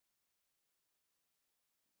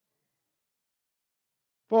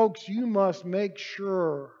 Folks, you must make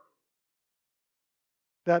sure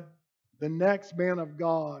that the next man of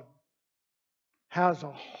God has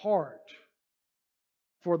a heart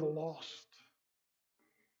for the lost.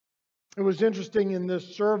 It was interesting in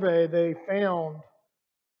this survey, they found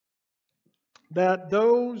that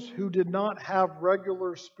those who did not have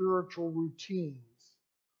regular spiritual routines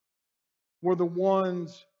were the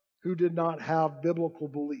ones who did not have biblical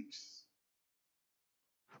beliefs.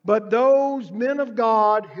 But those men of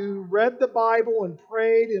God who read the Bible and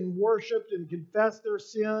prayed and worshiped and confessed their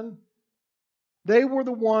sin, they were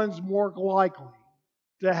the ones more likely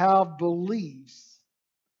to have beliefs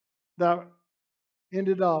that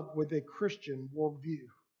ended up with a Christian worldview.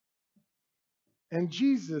 And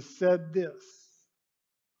Jesus said this,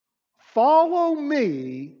 "Follow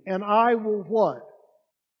me and I will" what?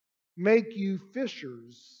 "Make you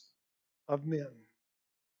fishers of men."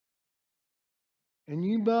 And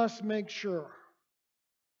you must make sure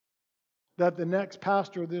that the next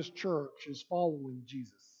pastor of this church is following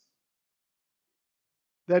Jesus.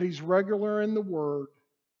 That he's regular in the Word.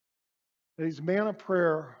 That he's a man of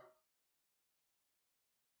prayer.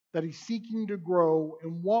 That he's seeking to grow.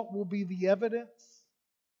 And what will be the evidence?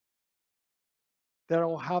 That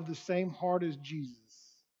he'll have the same heart as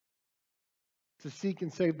Jesus to seek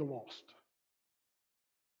and save the lost.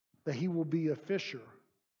 That he will be a fisher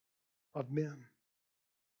of men.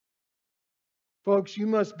 Folks, you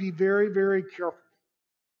must be very, very careful.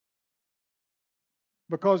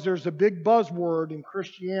 Because there's a big buzzword in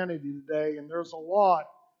Christianity today, and there's a lot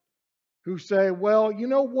who say, well, you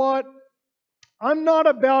know what? I'm not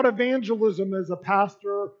about evangelism as a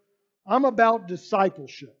pastor. I'm about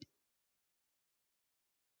discipleship.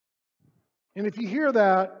 And if you hear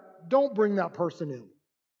that, don't bring that person in.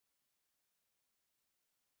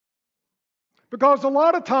 Because a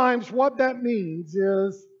lot of times what that means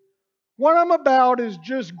is, what I'm about is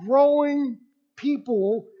just growing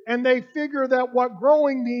people, and they figure that what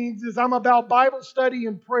growing means is I'm about Bible study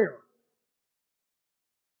and prayer.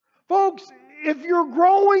 Folks, if you're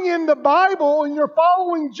growing in the Bible and you're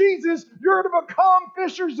following Jesus, you're to become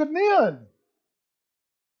fishers of men.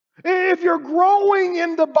 If you're growing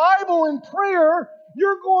in the Bible and prayer,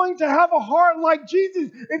 you're going to have a heart like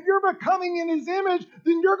Jesus. If you're becoming in His image,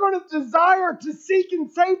 then you're going to desire to seek and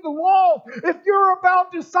save the lost. If you're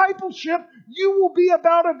about discipleship, you will be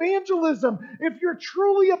about evangelism. If you're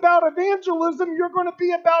truly about evangelism, you're going to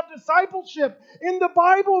be about discipleship. In the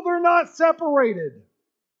Bible, they're not separated.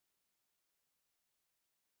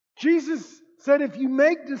 Jesus said if you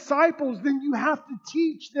make disciples, then you have to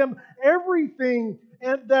teach them everything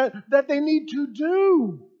that they need to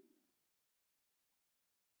do.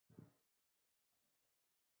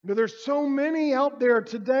 Now, there's so many out there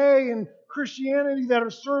today in Christianity that are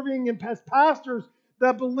serving as pastors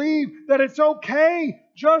that believe that it's okay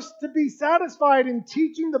just to be satisfied in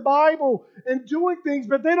teaching the Bible and doing things,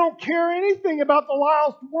 but they don't care anything about the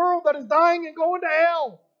lost world that is dying and going to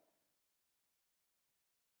hell.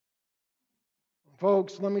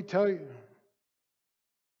 Folks, let me tell you,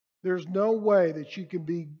 there's no way that you can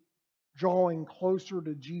be drawing closer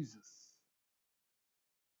to Jesus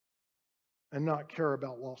and not care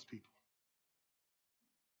about lost people.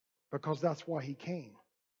 Because that's why He came.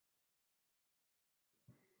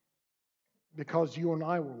 because you and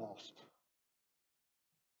I were lost.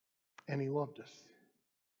 And he loved us.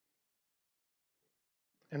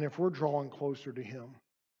 And if we're drawing closer to him,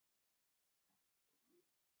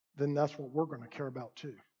 then that's what we're going to care about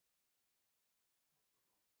too.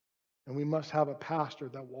 And we must have a pastor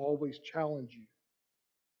that will always challenge you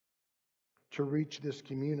to reach this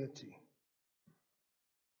community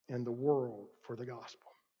and the world for the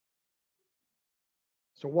gospel.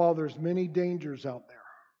 So while there's many dangers out there,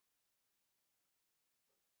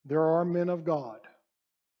 there are men of God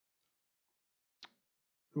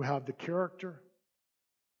who have the character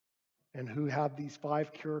and who have these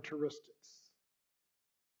 5 characteristics.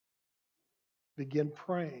 Begin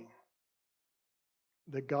praying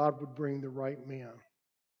that God would bring the right man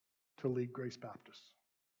to lead Grace Baptist.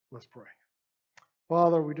 Let's pray.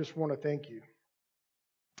 Father, we just want to thank you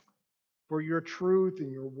for your truth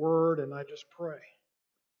and your word, and I just pray,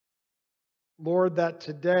 Lord, that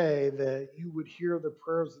today that you would hear the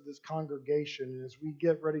prayers of this congregation, and as we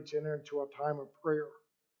get ready to enter into our time of prayer,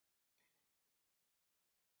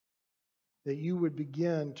 that you would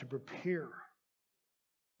begin to prepare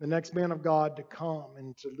the next man of God to come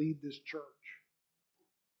and to lead this church.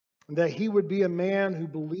 And that he would be a man who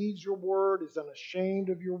believes your word, is unashamed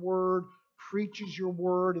of your word, preaches your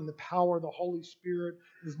word in the power of the Holy Spirit,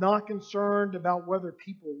 is not concerned about whether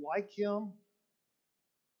people like him,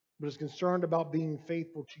 but is concerned about being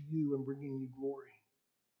faithful to you and bringing you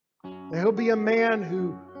glory. That he'll be a man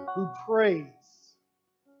who prays.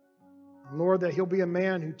 And Lord, that he'll be a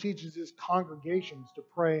man who teaches his congregations to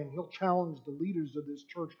pray, and he'll challenge the leaders of this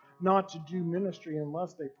church not to do ministry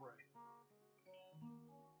unless they pray.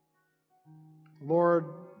 Lord,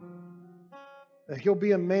 that he'll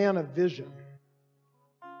be a man of vision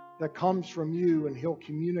that comes from you, and he'll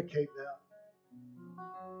communicate that.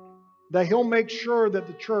 That he'll make sure that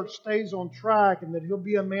the church stays on track, and that he'll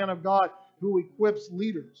be a man of God who equips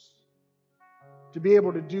leaders to be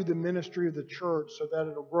able to do the ministry of the church so that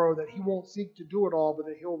it'll grow, that he won't seek to do it all, but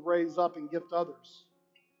that he'll raise up and gift others.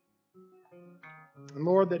 And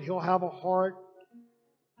Lord, that he'll have a heart.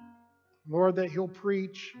 Lord, that he'll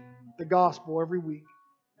preach the gospel every week.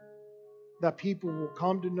 That people will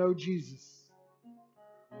come to know Jesus.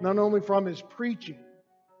 Not only from his preaching,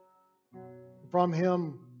 from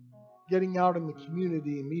him getting out in the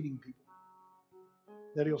community and meeting people.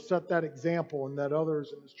 That he'll set that example, and that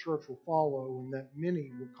others in his church will follow, and that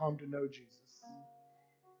many will come to know Jesus.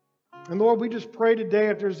 And Lord, we just pray today,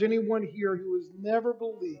 if there's anyone here who has never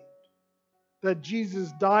believed that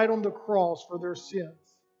Jesus died on the cross for their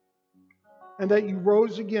sins, and that you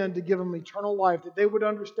rose again to give them eternal life, that they would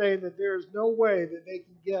understand that there is no way that they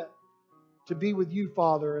can get to be with you,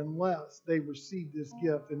 Father, unless they receive this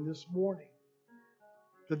gift. And this morning,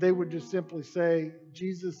 that they would just simply say,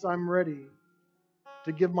 Jesus, I'm ready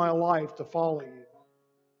to give my life to follow you.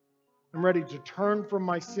 I'm ready to turn from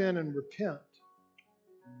my sin and repent.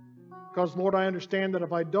 Because, Lord, I understand that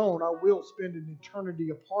if I don't, I will spend an eternity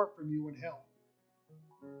apart from you in hell.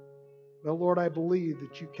 But, Lord, I believe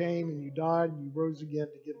that you came and you died and you rose again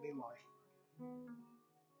to give me life.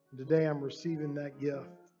 And today I'm receiving that gift.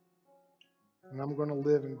 And I'm going to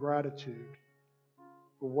live in gratitude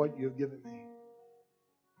for what you have given me.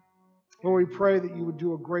 Lord, we pray that you would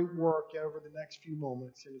do a great work over the next few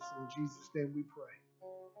moments. And it's in Jesus' name we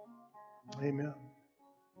pray. Amen.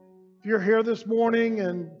 If you're here this morning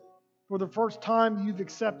and for the first time you've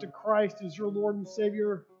accepted Christ as your Lord and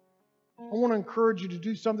Savior, I want to encourage you to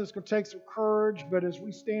do something that's going to take some courage. But as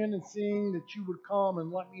we stand and sing, that you would come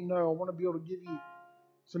and let me know. I want to be able to give you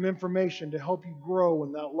some information to help you grow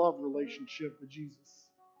in that love relationship with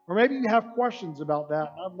Jesus. Or maybe you have questions about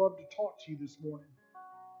that, and I'd love to talk to you this morning.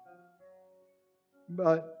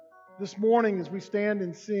 But this morning, as we stand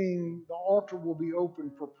and sing, the altar will be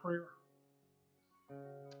open for prayer.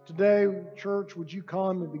 Today, church, would you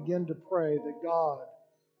come and begin to pray that God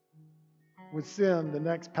would send the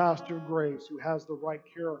next pastor of Grace who has the right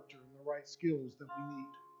character and the right skills that we need.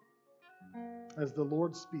 As the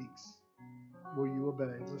Lord speaks, will you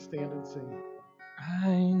obey? Let's stand and sing.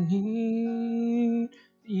 I need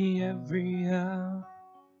thee every hour,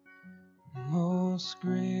 most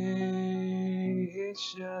gracious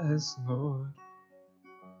Lord.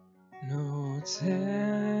 No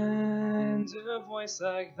tender voice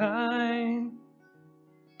like thine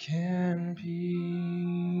can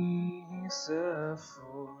peace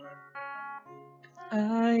afford.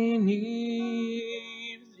 I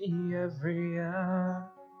need thee every hour.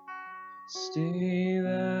 Stay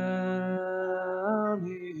thou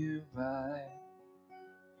nearby.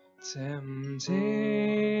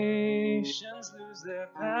 Temptations lose their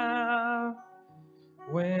power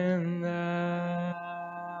when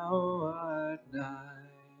thou art nigh.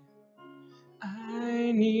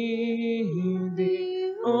 I need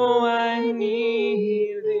thee, oh, I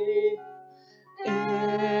need thee.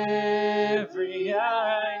 Every hour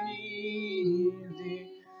I need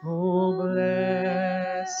thee. Oh,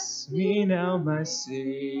 bless me now, my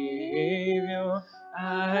Savior.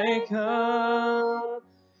 I come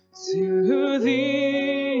to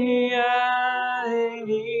thee. I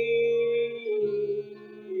need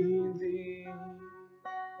thee.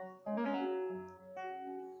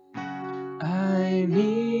 I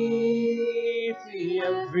need thee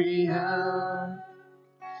every hour,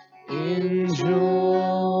 in joy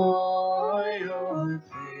or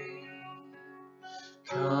pain.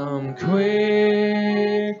 Come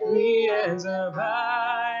quickly as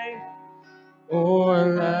abide, or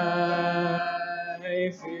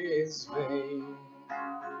life is vain.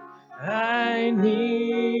 I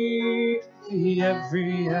need thee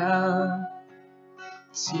every hour.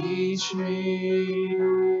 Teach me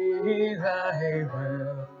thy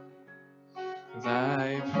will.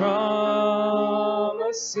 Thy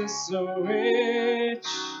promises so rich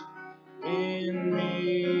in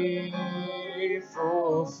me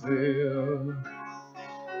fulfill.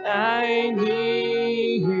 I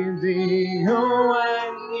need thee, oh, I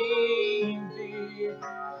need thee.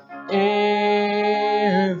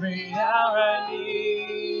 Every hour I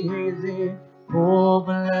need thee. Oh,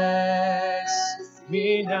 bless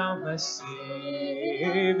me now, my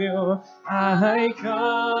Savior. I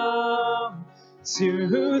come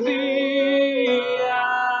to thee.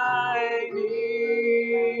 I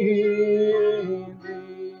need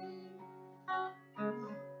thee.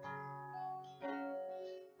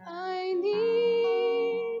 I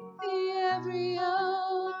need thee every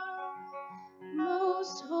hour,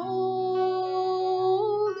 most holy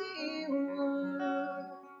one.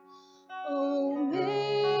 Oh,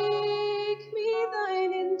 make me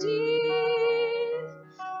thine indeed,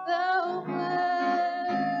 thou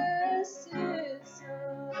blessed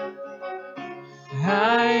Son.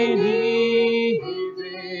 I need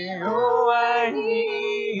thee, oh, I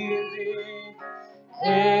need thee.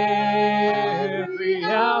 Every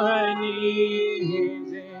hour I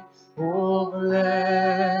need thee. Oh,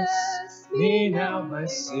 bless me now, my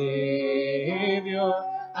Savior.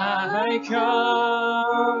 I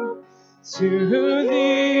come to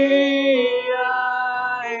thee.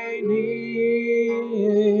 I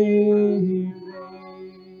need thee.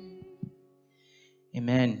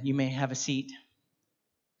 Amen. You may have a seat.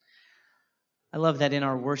 I love that in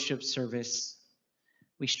our worship service,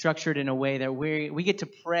 we structured in a way that we get to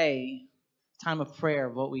pray, time of prayer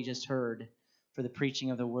of what we just heard for the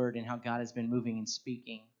preaching of the word and how God has been moving and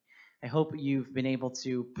speaking. I hope you've been able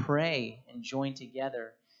to pray and join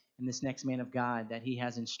together in this next man of God that he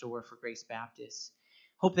has in store for Grace Baptist.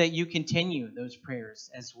 Hope that you continue those prayers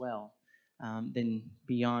as well, then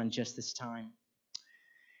beyond just this time.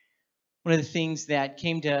 One of the things that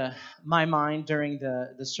came to my mind during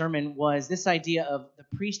the sermon was this idea of the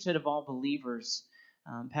priesthood of all believers.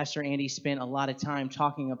 Pastor Andy spent a lot of time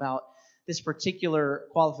talking about this particular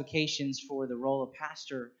qualifications for the role of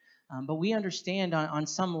pastor. But we understand on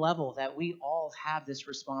some level that we all have this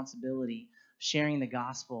responsibility of sharing the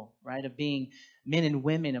gospel, right? Of being men and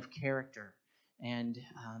women of character and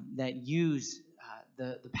that use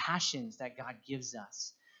the passions that God gives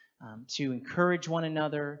us to encourage one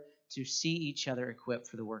another, to see each other equipped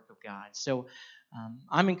for the work of God. So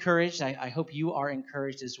I'm encouraged. I hope you are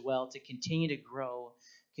encouraged as well to continue to grow,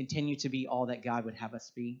 continue to be all that God would have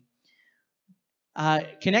us be.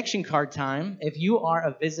 Connection card time. If you are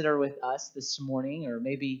a visitor with us this morning, or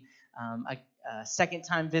maybe a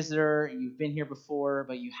second-time visitor, you've been here before,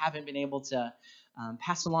 but you haven't been able to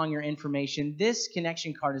pass along your information, this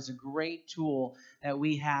connection card is a great tool that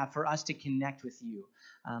we have for us to connect with you.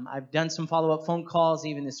 I've done some follow-up phone calls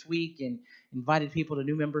even this week and invited people to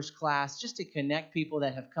new members class just to connect people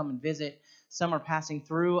that have come and visit. Some are passing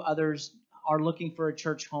through, others are looking for a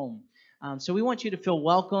church home. So we want you to feel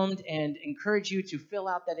welcomed and encourage you to fill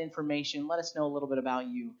out that information. Let us know a little bit about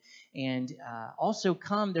you. And also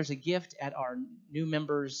there's a gift at our new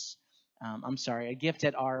members, a gift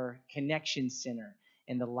at our Connection Center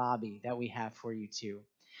in the lobby that we have for you too.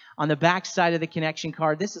 On the back side of the connection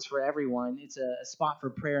card, this is for everyone. It's a spot for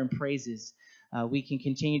prayer and praises. We can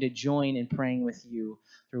continue to join in praying with you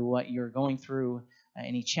through what you're going through,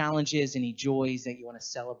 any challenges, any joys that you want to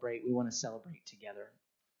celebrate. We want to celebrate together.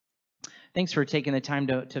 Thanks for taking the time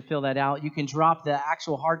to fill that out. You can drop the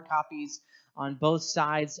actual hard copies on both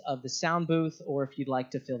sides of the sound booth, or if you'd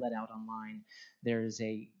like to fill that out online, there's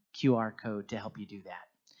a QR code to help you do that.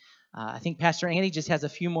 I think Pastor Andy just has a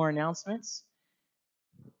few more announcements.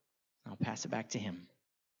 I'll pass it back to him.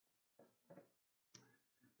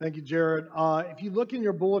 Thank you, Jared. If you look in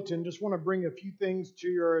your bulletin, just want to bring a few things to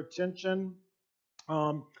your attention.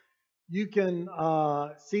 You can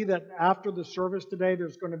see that after the service today,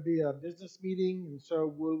 there's going to be a business meeting, and so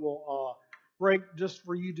we will break just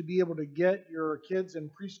for you to be able to get your kids in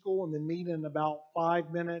preschool and then meet in about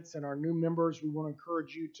 5 minutes. And our new members, we want to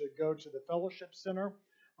encourage you to go to the fellowship center,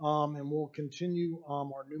 and we'll continue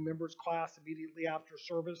our new members class immediately after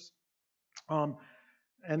service.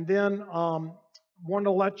 And then want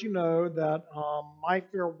to let you know that my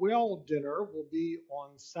farewell dinner will be on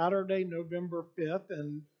Saturday, November 5th,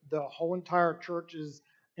 and the whole entire church is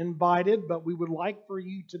invited, but we would like for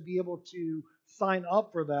you to be able to sign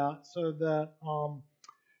up for that so that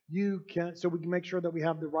so we can make sure that we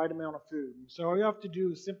have the right amount of food. So all you have to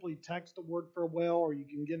do is simply text the word farewell, or you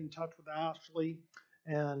can get in touch with Ashley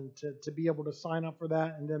and to be able to sign up for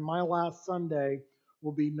that. And then my last Sunday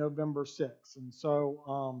will be November 6th. And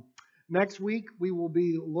so next week we will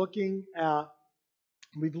be looking at,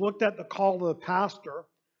 we've looked at the call of the pastor.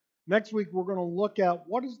 Next week we're going to look at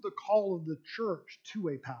what is the call of the church to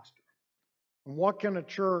a pastor, and what can a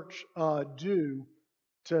church do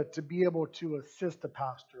to be able to assist the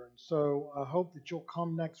pastor. And so I hope that you'll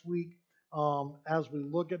come next week as we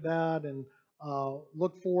look at that, and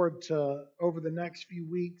look forward to, over the next few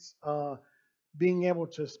weeks, being able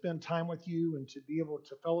to spend time with you and to be able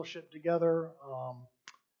to fellowship together.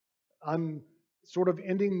 I'm sort of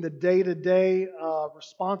ending the day-to-day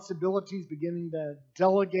responsibilities, beginning to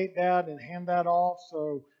delegate that and hand that off.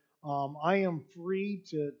 So I am free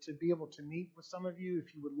to be able to meet with some of you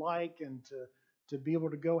if you would like, and to be able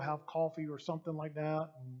to go have coffee or something like that.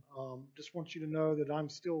 And just want you to know that I'm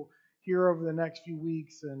still here over the next few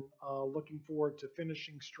weeks, and looking forward to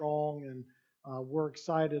finishing strong. And we're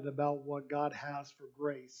excited about what God has for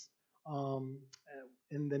Grace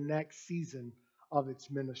in the next season of its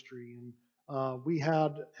ministry. And we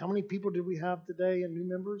had, how many people did we have today in new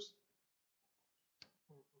members?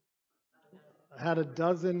 I had a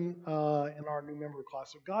dozen in our new member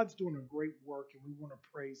class. So God's doing a great work, and we want to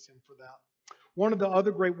praise Him for that. One of the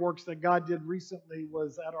other great works that God did recently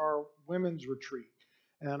was at our women's retreat.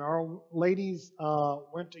 And our ladies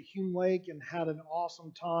went to Hume Lake and had an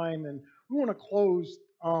awesome time. And we want to close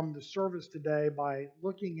the service today by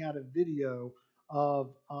looking at a video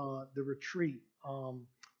of the retreat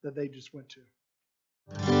that they just went to.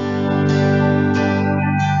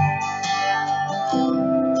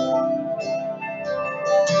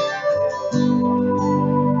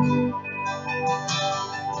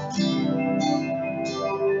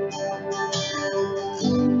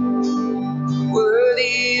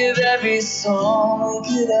 Worthy of every song we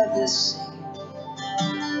could ever sing,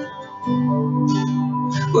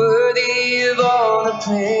 worthy of all the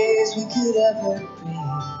praise we could ever bring,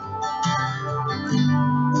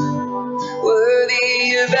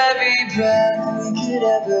 worthy of every breath we could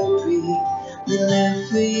ever breathe. We live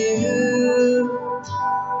for you.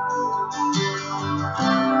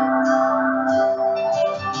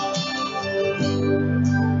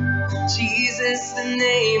 Jesus, the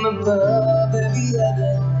name above every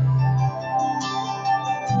other name.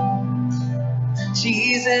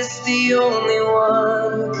 Jesus, the only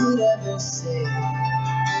one who could ever save.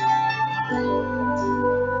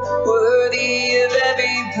 Worthy of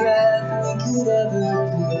every breath we could ever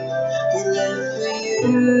breathe. We live for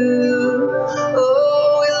you. Oh,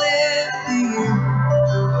 we live for you.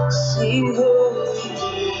 Sing holy,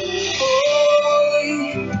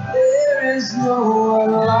 holy. There is no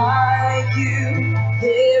one like you.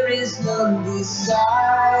 There is none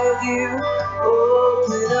beside you.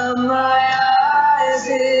 Open up my eyes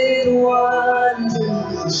in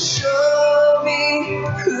wonder. Show me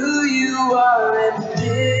who you are and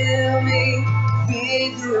fill me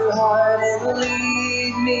with your heart and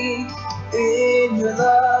lead me in your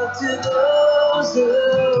love to those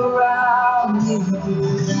around me.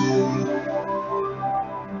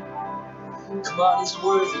 Come on, He's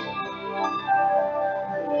worthy.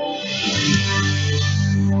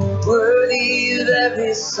 Worthy of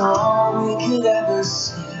every song we could ever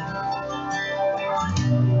sing,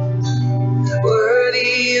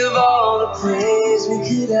 worthy of all the praise we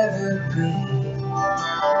could ever bring,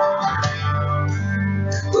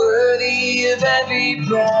 worthy of every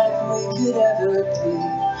breath we could ever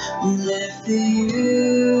breathe. We live for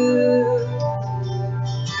you.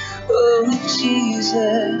 Oh,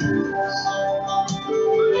 Jesus.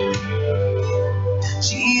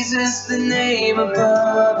 Jesus, the name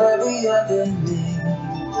above every other name.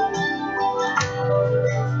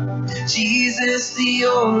 Jesus, the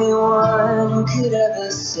only one who could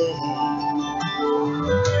ever save.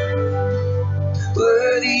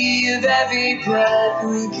 worthy of every breath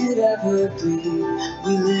we could ever breathe.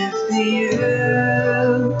 We live for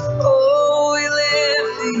you. Oh, we live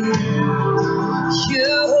for you.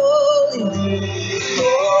 You're holy,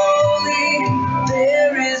 holy.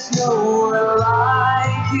 There is no one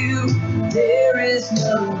like you. There is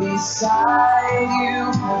none beside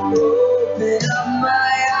you. Open up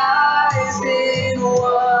my eyes in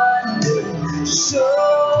wonder.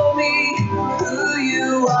 Show me who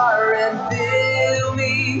you are and fill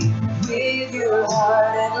me with your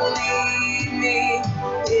heart and lead me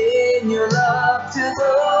in your love to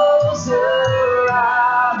those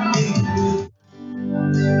around me.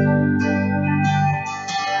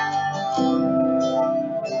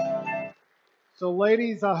 So,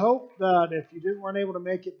 ladies, I hope that if you weren't able to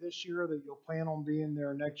make it this year, that you'll plan on being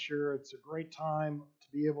there next year. It's a great time to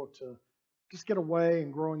be able to just get away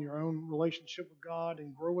and grow in your own relationship with God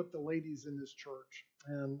and grow with the ladies in this church.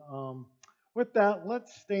 And with that,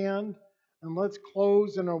 let's stand and let's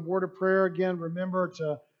close in a word of prayer again. Remember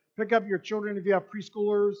to pick up your children if you have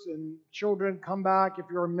preschoolers, and children, come back if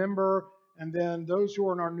you're a member. And then those who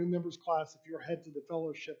are in our new members class, if you're head to the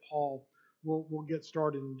fellowship hall, we'll get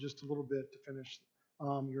started in just a little bit to finish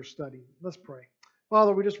your study. Let's pray.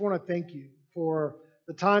 Father, we just want to thank you for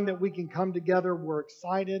the time that we can come together. We're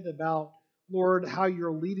excited about, Lord, how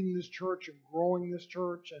you're leading this church and growing this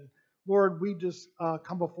church. And Lord, we just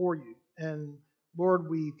come before you. And Lord,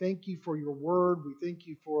 we thank you for your word. We thank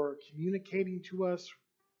you for communicating to us,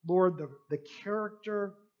 Lord, the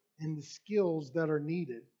character and the skills that are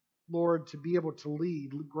needed, Lord, to be able to lead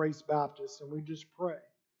Grace Baptist. And we just pray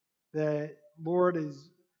that, Lord, as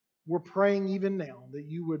we're praying even now, that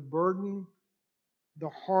you would burden the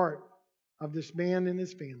heart of this man and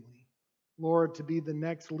his family, Lord, to be the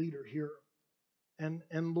next leader here.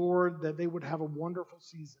 And Lord, that they would have a wonderful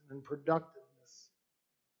season and productiveness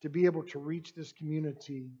to be able to reach this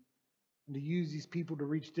community and to use these people to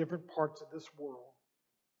reach different parts of this world,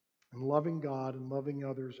 and loving God and loving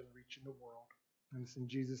others and reaching the world. And it's in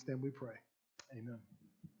Jesus' name we pray. Amen.